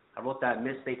 I wrote that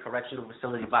Mid-State Correctional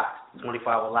Facility box,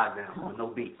 24-hour lockdown with no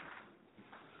beat.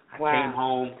 I came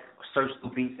home, searched the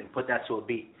beats, and put that to a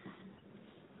beat.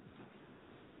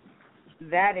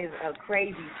 That is a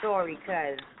crazy story,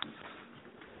 because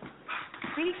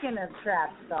speaking of Trap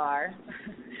Star,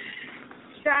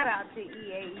 shout out to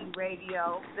EAE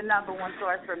Radio, the #1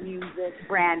 source for music,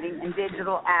 branding, and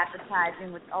digital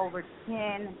advertising with over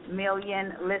 10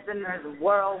 million listeners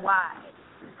worldwide.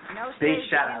 No big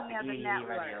shout to out any to other EAE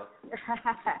network. Radio.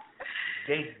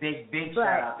 Big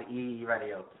shout out to EAE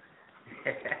Radio.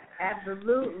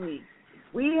 Absolutely.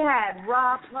 We had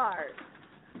Rob Parks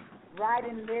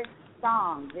writing this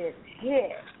song, this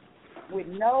hit, with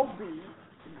no beat,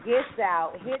 gets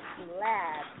out, hits the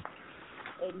lab,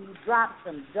 and you drop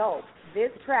some dope.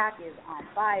 This track is on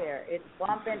fire. It's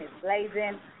bumping, it's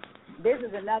blazing. This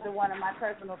is another one of my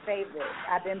personal favorites.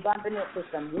 I've been bumping it for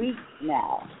some weeks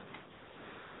now.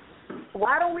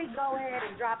 Why don't we go ahead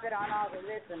and drop it on all the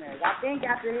listeners? I think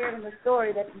after hearing the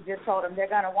story that you just told them, they're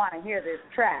going to want to hear this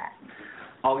track.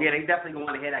 Oh, yeah, they definitely going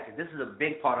to want to hear that, because this is a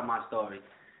big part of my story.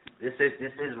 This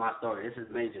is my story. This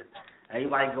is major.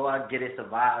 Everybody go out, get it,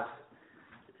 survive.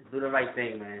 Do the right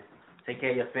thing, man. Take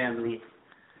care of your family.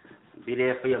 Be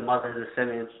there for your mothers and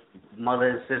siblings,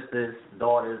 mothers, sisters,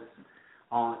 daughters,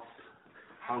 aunts,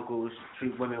 uncles.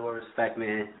 Treat women with respect,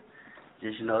 man.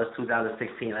 Just, it's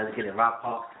 2016. Let's get it. Rob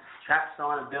Parks. Trap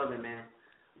Star in the building, man.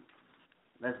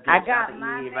 Let's get it. Shout out to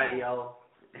EAE Radio.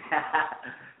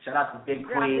 Shout out to Big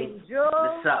Queen.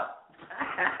 What's up?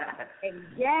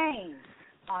 And gang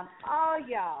on all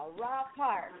y'all. Rob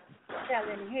Parks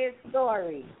telling his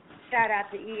story. Shout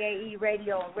out to EAE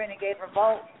Radio and Renegade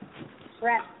Revolt.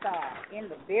 Trap Star in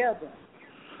the building.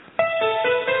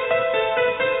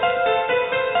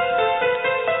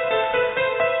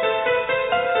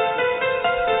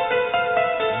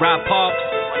 Rob Parks.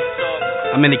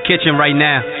 I'm in the kitchen right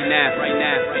now.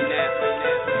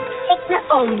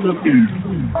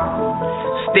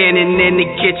 Standing in the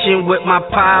kitchen with my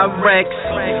Pyrex.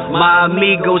 My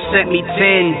amigo sent me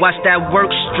 10. Watch that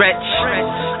work stretch.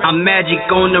 I'm magic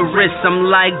on the wrist, I'm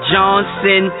like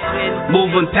Johnson.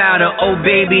 Moving powder, oh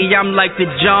baby, I'm like the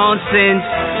Johnsons.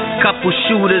 Couple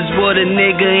shooters with a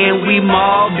nigga and we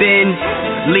mobbing.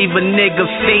 Leave a nigga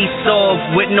face off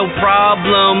with no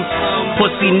problem.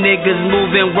 Pussy niggas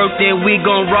moving work, then we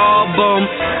gon' rob them.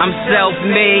 I'm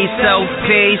self-made,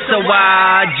 self-paid, so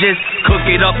I just cook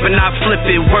it up and I flip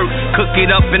it, work. Cook it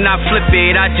up and I flip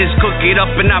it, I just cook it up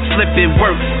and I flip it,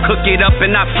 work. Cook it up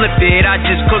and I flip it, I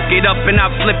just cook it up and I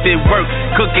flip it, work.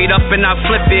 Cook it up and I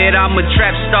flip it, I'm a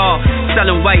trap star.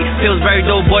 Selling white, Pillsbury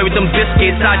Doughboy with them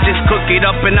biscuits, I just cook it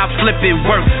up and I flip it,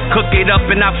 work. Cook it up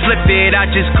and I flip it, I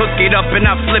just cook it up and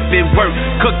I flip it, work.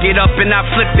 Cook it up and I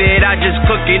flip it, I just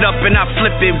cook it up and I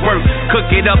flip it, work. Cook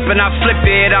it up and I flip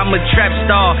it, I'm a trap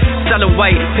star. Selling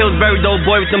white, Pillsbury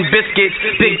Doughboy with them biscuits,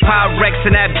 big Pyrex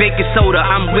and that baking soda.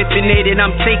 I'm whipping it and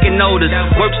I'm taking notice.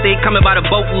 Work stay coming by the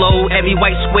boatload, every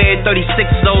white square, 36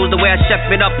 O's. The way I chef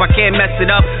it up, I can't mess it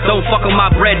up. Don't fuck with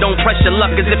my bread, don't press your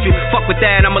luck, cause if you fuck with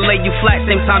that, I'ma lay you flat,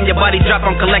 same time your body drop,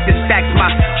 I'm collecting stacks. My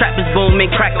trap is booming,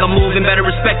 crack I'm moving, better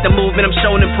respect the movement, I'm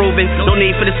showing improving. No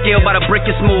need for the scale, by the brick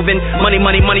is moving. Money,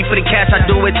 money, money for the cash, I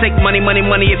do it. Take money, money,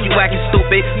 money if you acting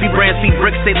stupid. Be brands, be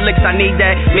bricks, say licks, I need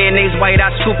that. Mayonnaise white,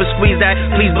 I scoop and squeeze that.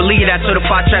 Please believe that,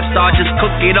 certified trap star, just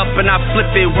cook it up and I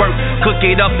flip it, work. Cook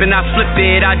it up and I flip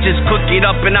it, I just cook it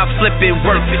up and I flip it,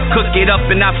 work. Cook it up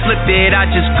and I flip it, I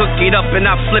just cook it up and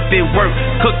I flip it, work.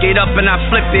 Cook it up and I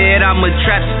flip it, I'm a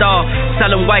trap star.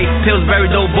 Selling white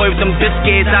Pillsbury Doughboy with them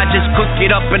biscuits, I just cook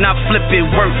it up and I flip it,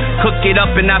 work. Cook it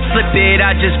up and I flip it,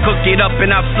 I just cook it up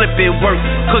and I flip it, work.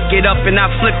 Cook it up and I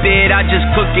flip it, I just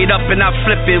cook it up and I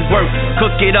flip it, work.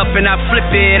 Cook it up and I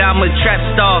flip it, I'm a trap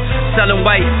star. Selling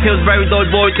white Pillsbury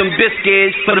Doughboy with them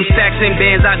biscuits. For them stacks and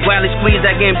bands, I gladly squeeze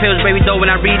that, getting Pillsbury dough when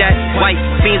I read that. White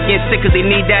fiends getting sick cause they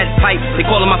need that pipe. They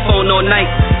call on my phone all night.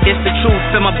 It's the truth,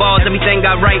 fill my balls, everything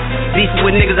got right. Beefing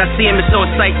with niggas, I see him, it's on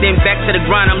sight. Then back to the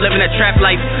grind, I'm living that trap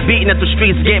life. Beating up the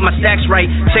streets, getting my stacks right.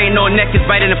 Chain on neck is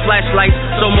brighter than flashlights.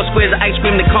 So much squares of ice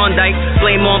cream than Klondike.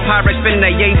 Flame on Pyrex, spinning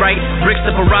that yay right. Bricks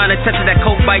to piranha, tested that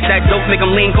coke bite. That dope make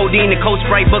them lean, codeine and cold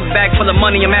Sprite. Book bag full of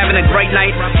money, I'm having a great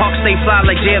night. Hawks stay fly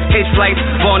like JFK's flights.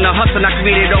 Born to hustle, I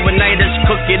created overnight. I just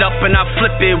cook it up and I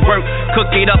flip it, work.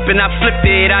 Cook it up and I flip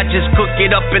it, I just cook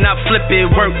it up and I flip it,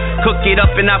 work. Cook it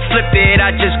up and I flip it,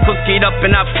 I just cook it up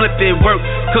and I flip it, work.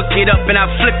 Cook it up and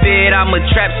I flip it, I'm a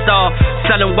trap star.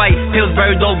 Selling white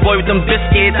Pillsbury Doughboy with them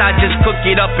biscuits, I just cook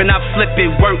it up and I flip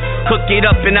it, work. Cook it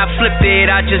up and I flip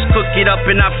it, I just cook it up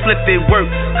and I flip it,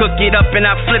 work. Cook it up and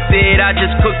I flip it, I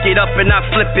just cook it up and I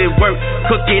flip it, work.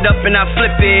 Cook it up and I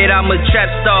flip it, I'm a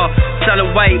trap star.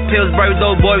 Selling white Pillsbury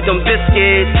Doughboy with them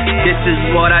biscuits. This is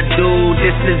what I do,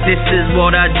 this is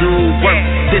what I do, work.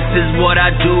 This is what I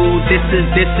do, this is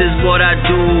what I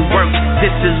do, work.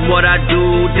 This is what I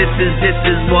do, this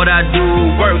is what I do,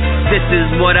 work. This is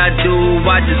what I do,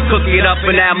 I just cook it up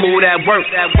and I move that work.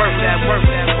 Cook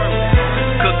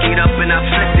it up and I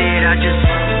flip it, I just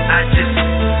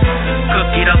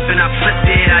cook it up and I flip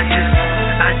it, I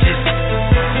just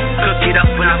cook it up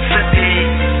and I flip it,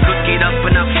 cook it up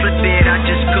and I flip it, I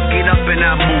just cook it up and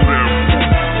I move it.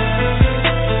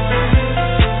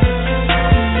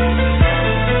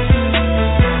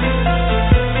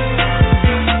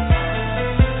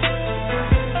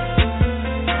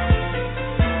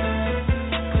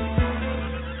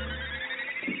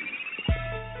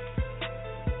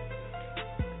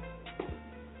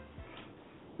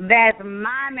 That's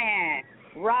my man,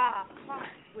 Raw Hawks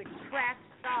with Trap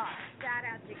Star. Shout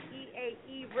out to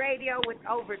EAE Radio with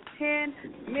over 10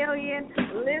 million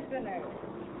listeners.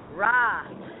 Raw,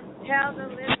 tell the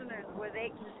listeners where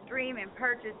they can stream and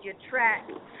purchase your Trap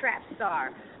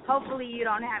Star. Hopefully you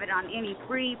don't have it on any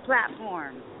free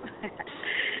platforms.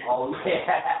 Oh,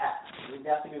 yeah. We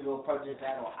definitely will purchase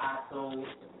that on iTunes,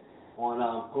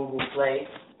 on Google Play,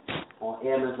 on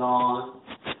Amazon,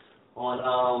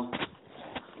 on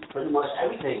pretty much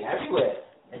everything, everywhere.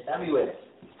 It's everywhere.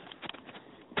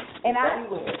 And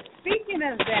everywhere. Speaking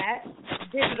of that,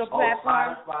 digital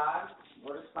platform. Spotify.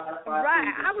 What is Spotify?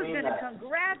 Right, I was going to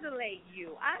congratulate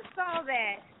you. I saw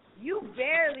that you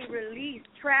barely released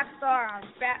Trap Star on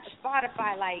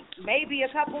Spotify like maybe a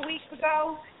couple weeks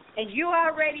ago, and you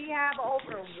already have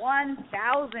over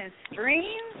 1,000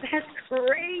 streams? That's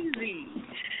crazy.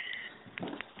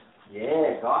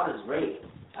 Yeah, God is great.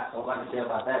 That's all I can say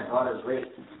about that. God is great.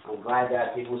 I'm glad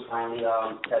that people's finally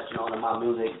catching on to my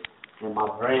music and my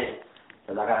brand,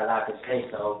 because I got a lot to say.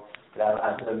 So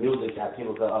I do the music that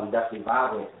people could definitely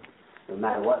vibe with, no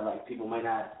matter what. Like people might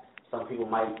not, some people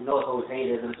might, it's always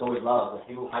haters and it's always love. But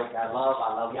people might got love,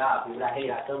 I love y'all. People that hate,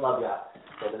 I still love y'all.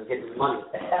 So let's get this money.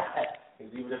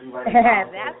 Even if you write a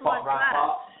comment, that's what's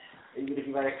up. Even if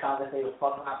you write a comment, say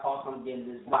fuck Rock Park, I'm getting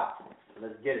this block.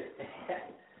 Let's get it.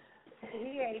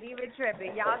 He ain't even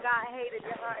tripping. Y'all got hated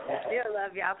your heart. He still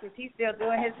love y'all because he's still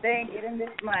doing his thing, getting this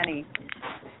money.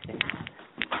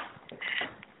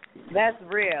 That's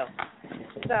real.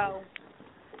 So,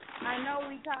 I know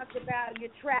we talked about your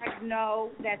track,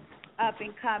 No, that's up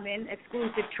and coming,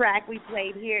 exclusive track we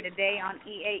played here today on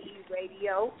EAE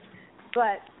Radio.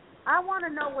 But I want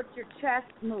to know what your chess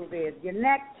move is, your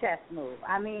next chess move.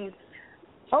 I mean,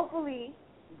 hopefully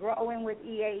growing with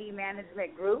EAE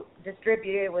Management Group,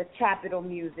 distributed with Capital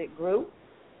Music Group.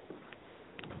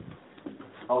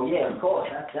 Oh yeah, of course.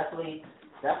 That's definitely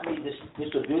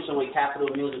distribution with Capital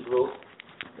Music Group.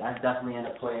 That's definitely in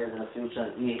the plans in the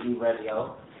future. EAE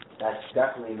Radio. That's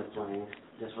definitely in the plans.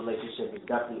 This relationship is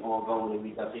definitely ongoing, and we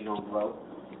definitely gonna grow.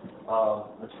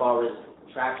 As far as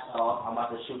Trap Star, I'm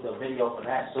about to shoot the video for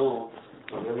that soon.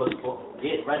 So we're looking for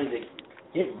get ready to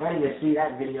see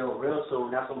that video real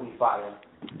soon. That's gonna be fire.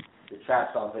 the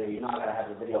Trap Star video. You know I gotta have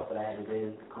the video for that, and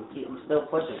then I'm still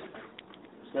pushing.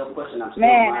 I'm still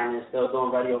grinding, still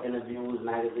doing radio interviews,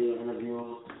 magazine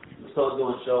interviews. I'm still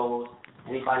doing shows.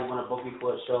 Anybody want to book me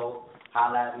for a show,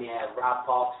 holla at me at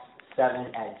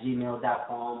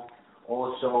robparks7@gmail.com.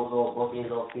 All shows, all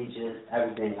bookings, all features,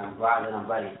 everything. I'm grinding, I'm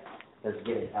ready. Let's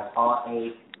get it. That's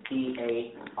RAPARKS,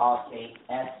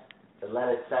 the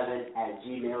letter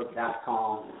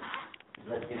 7@gmail.com.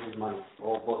 Let's get this money,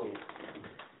 all bookings.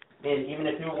 And even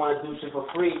if you want to do shit for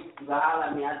free, you can holler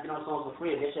at me. I do songs for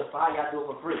free. If this shit fire, I do it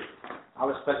for free. I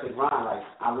respect the grind. Like,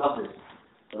 I love this.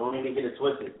 So don't even get it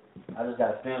twisted. I just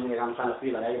got a family and I'm trying to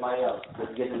feel like everybody else.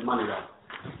 Let's get this money though.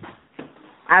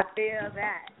 I feel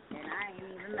that, and I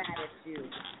ain't even mad at you.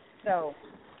 So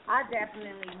I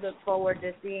definitely look forward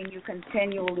to seeing you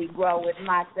continually grow with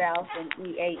myself and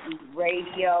EAE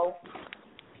Radio.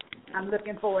 I'm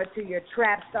looking forward to your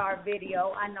Trap Star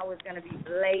video. I know it's going to be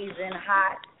blazing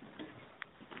hot.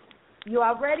 You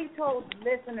already told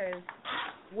listeners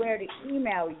where to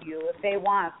email you if they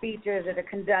want features or to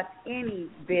conduct any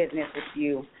business with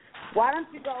you. Why don't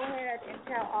you go ahead and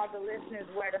tell all the listeners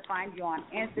where to find you on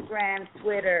Instagram,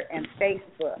 Twitter, and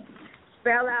Facebook.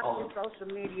 Spell out your social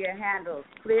media handles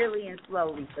clearly and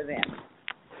slowly for them.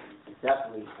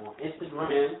 Definitely. On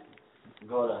Instagram,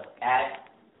 go to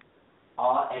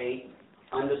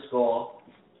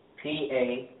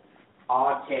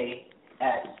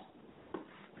 @RA_PARKS.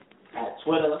 At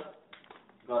Twitter,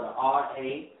 go to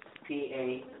RAPARKS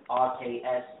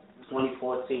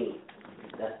 2014.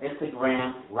 That's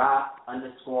Instagram,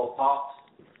 Rob_Parks.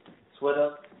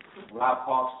 Twitter, Rob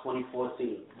Parks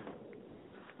 2014.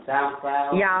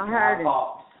 SoundCloud, y'all heard Rob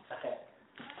Parks.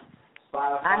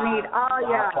 Spotify, I need all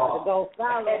y'all Parks. to go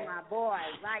follow my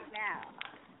boys right now.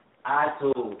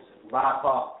 iTunes, Rob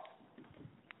Parks.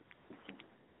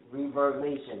 Reverb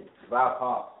Nation, Rob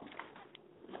Parks.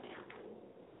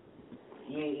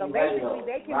 So basically,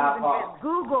 they can even just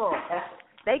Google.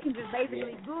 They can just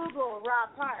basically Google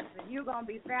Rob Parks, and you're gonna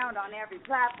be found on every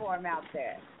platform out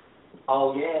there.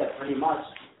 Oh yeah, pretty much.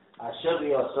 I should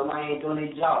be, or somebody ain't doing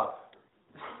their job.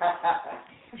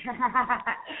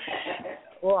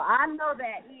 Well, I know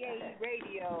that EAE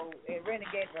Radio and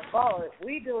Renegade Revolt,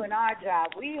 we doing our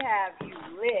job. We have you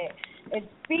lit. And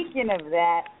speaking of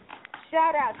that,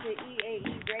 shout out to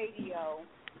EAE Radio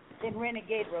and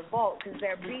Renegade Revolt, because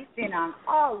they're beasting on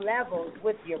all levels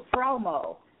with your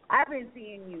promo. I've been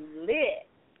seeing you lit.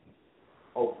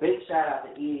 Oh, big shout out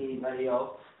to EAE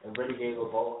Radio and Renegade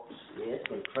Revolt. Yeah, it's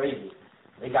been crazy.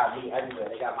 They got me everywhere.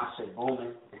 They got my shit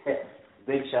booming.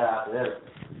 Big shout out to them.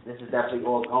 This is definitely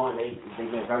all going. They've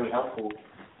been very helpful.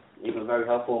 They've been very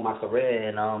helpful in my career,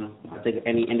 and I think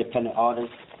any independent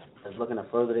artist that's looking to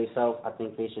further themselves, I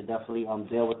think they should definitely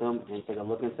deal with them and take a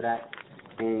look into that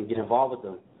and get involved with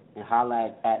them and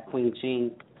holla at Queen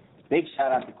Ching. Big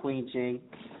shout out to Queen Ching,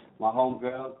 my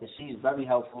homegirl, because she's very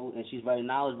helpful and she's very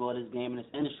knowledgeable in this game and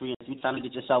this industry. And if you're trying to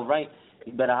get yourself right,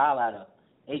 you better holla at her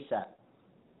ASAP.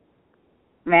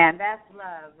 Man, that's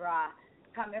love, Ra.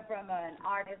 Coming from an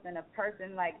artist and a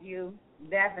person like you,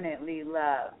 definitely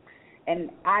love.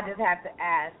 And I just have to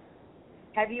ask,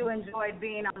 have you enjoyed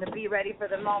being on the Be Ready for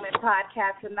the Moment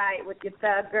podcast tonight with your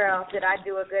thug girl? Did I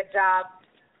do a good job?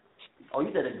 Oh,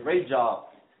 you did a great job.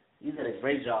 You did a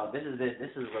great job. This is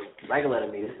regular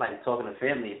to me. It's like talking to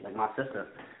family, like my sister.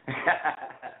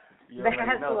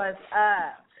 That's what's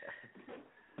up.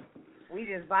 We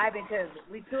just vibing because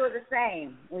we two are the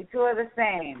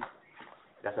same.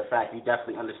 That's a fact. You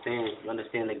definitely understand. You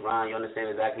understand the grind. You understand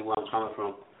exactly where I'm coming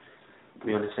from.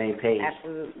 We're on the same page.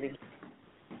 Absolutely.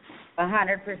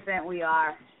 100% we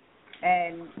are.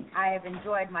 And I have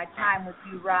enjoyed my time with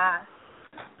you, Rob.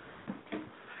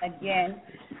 Again,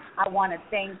 I want to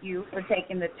thank you for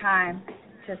taking the time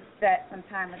to set some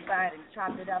time aside and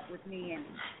chop it up with me and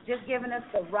just giving us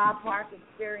the Rob Park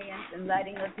experience and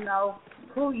letting us know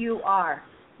who you are.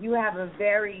 You have a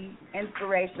very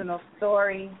inspirational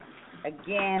story.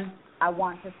 Again, I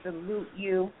want to salute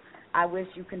you. I wish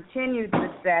you continued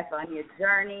success on your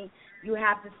journey. You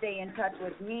have to stay in touch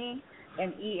with me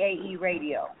and EAE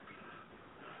Radio.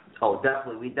 Oh,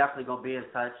 definitely. We definitely going to be in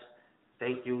touch.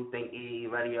 Thank you. Thank EAE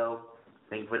Radio.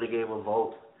 Thank Renegade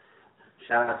Revolt.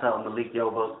 Shout out to Malik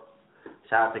Yoba.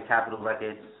 Shout out to Capitol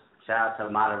Records. Shout out to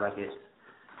Armada Records.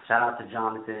 Shout out to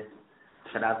Jonathan.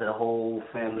 Shout out to the whole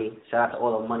family. Shout out to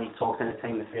all the Money Talks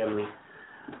Entertainment family.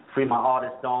 Free my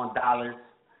artist, Dawn Dollars.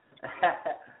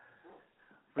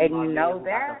 And you know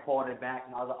that? I supported back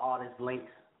my other artists,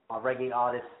 Links, my reggae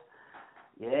artists.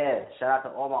 Yeah, shout out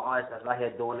to all my artists that's right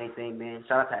here doing their thing, man.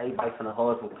 Shout out to everybody from the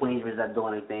hood, from Queensbridge that's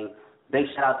doing their thing. Big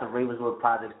shout out to Ravenswood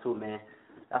Projects, too, man.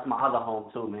 That's my other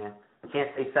home, too, man. can't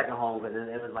say second home because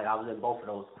it was like I was in both of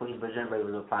those. Queensbridge and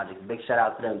Ravenville projects. Big shout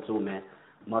out to them too, man.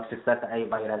 Much success to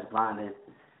everybody that's grinding,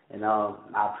 and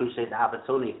I appreciate the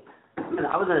opportunity.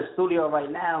 I was in the studio right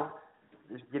now,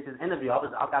 just get this interview.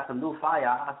 I got some new fire.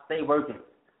 I stay working,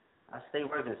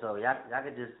 so y'all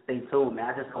can just stay tuned,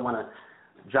 man. I just don't want to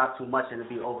drop too much and it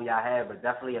be over y'all head, but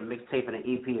definitely a mixtape and an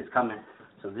EP is coming.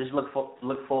 So just look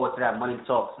forward to that Money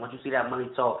Talks. Once you see that Money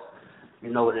Talks,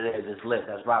 you know what it is. It's lit.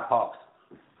 That's Rob Parks.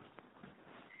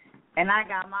 And I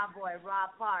got my boy Rob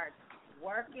Parks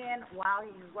working while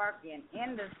he's working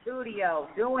in the studio,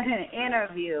 doing an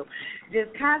interview,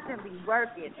 just constantly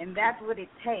working, and that's what it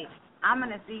takes. I'm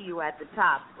going to see you at the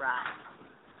top, Rob.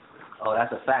 Oh,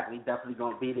 that's a fact. We definitely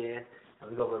going to be there, and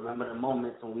we're going to remember the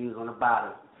moments when we was on the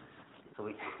bottom. So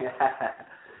we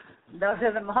Those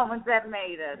are the moments that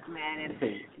made us, man, and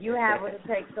you have what it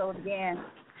takes. So, again,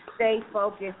 stay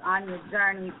focused on your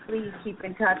journey. Please keep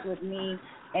in touch with me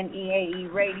and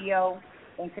EAE Radio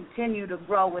and continue to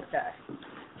grow with us.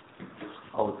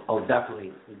 Oh,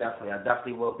 definitely. I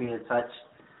definitely will be in touch,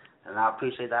 and I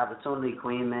appreciate the opportunity,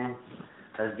 Queen, man.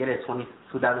 Let's get it,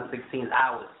 2016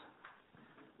 hours.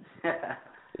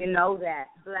 You know that.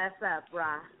 Bless up,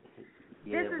 Ra.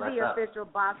 Yeah, this is the official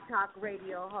Box Talk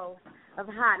Radio host of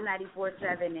Hot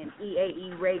 94.7 and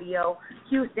EAE Radio,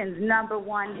 Houston's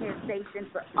 #1 hit station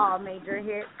for all major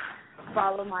hits.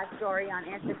 Follow my story on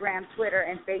Instagram, Twitter,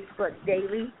 and Facebook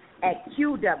daily at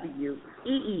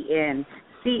QWEENCHING.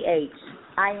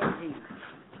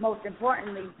 Most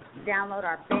importantly, download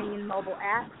our banging mobile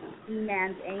app,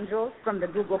 E-Man's Angels, from the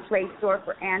Google Play Store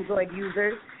for Android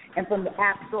users and from the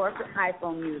App Store for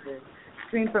iPhone users.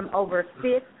 Stream from over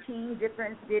 15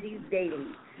 different cities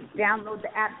daily. Download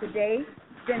the app today,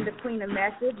 send the Queen a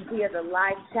message via the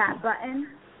live chat button,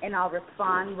 and I'll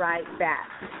respond right back.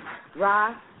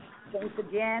 Ross, thanks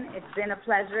again. It's been a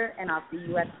pleasure, and I'll see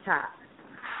you at the top.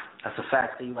 That's a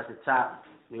fact. See you at the top.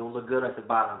 We don't look good at the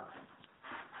bottom.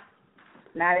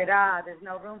 Not at all. There's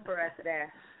no room for us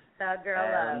there. Thug girl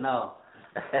love. No.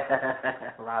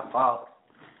 Rob Paul.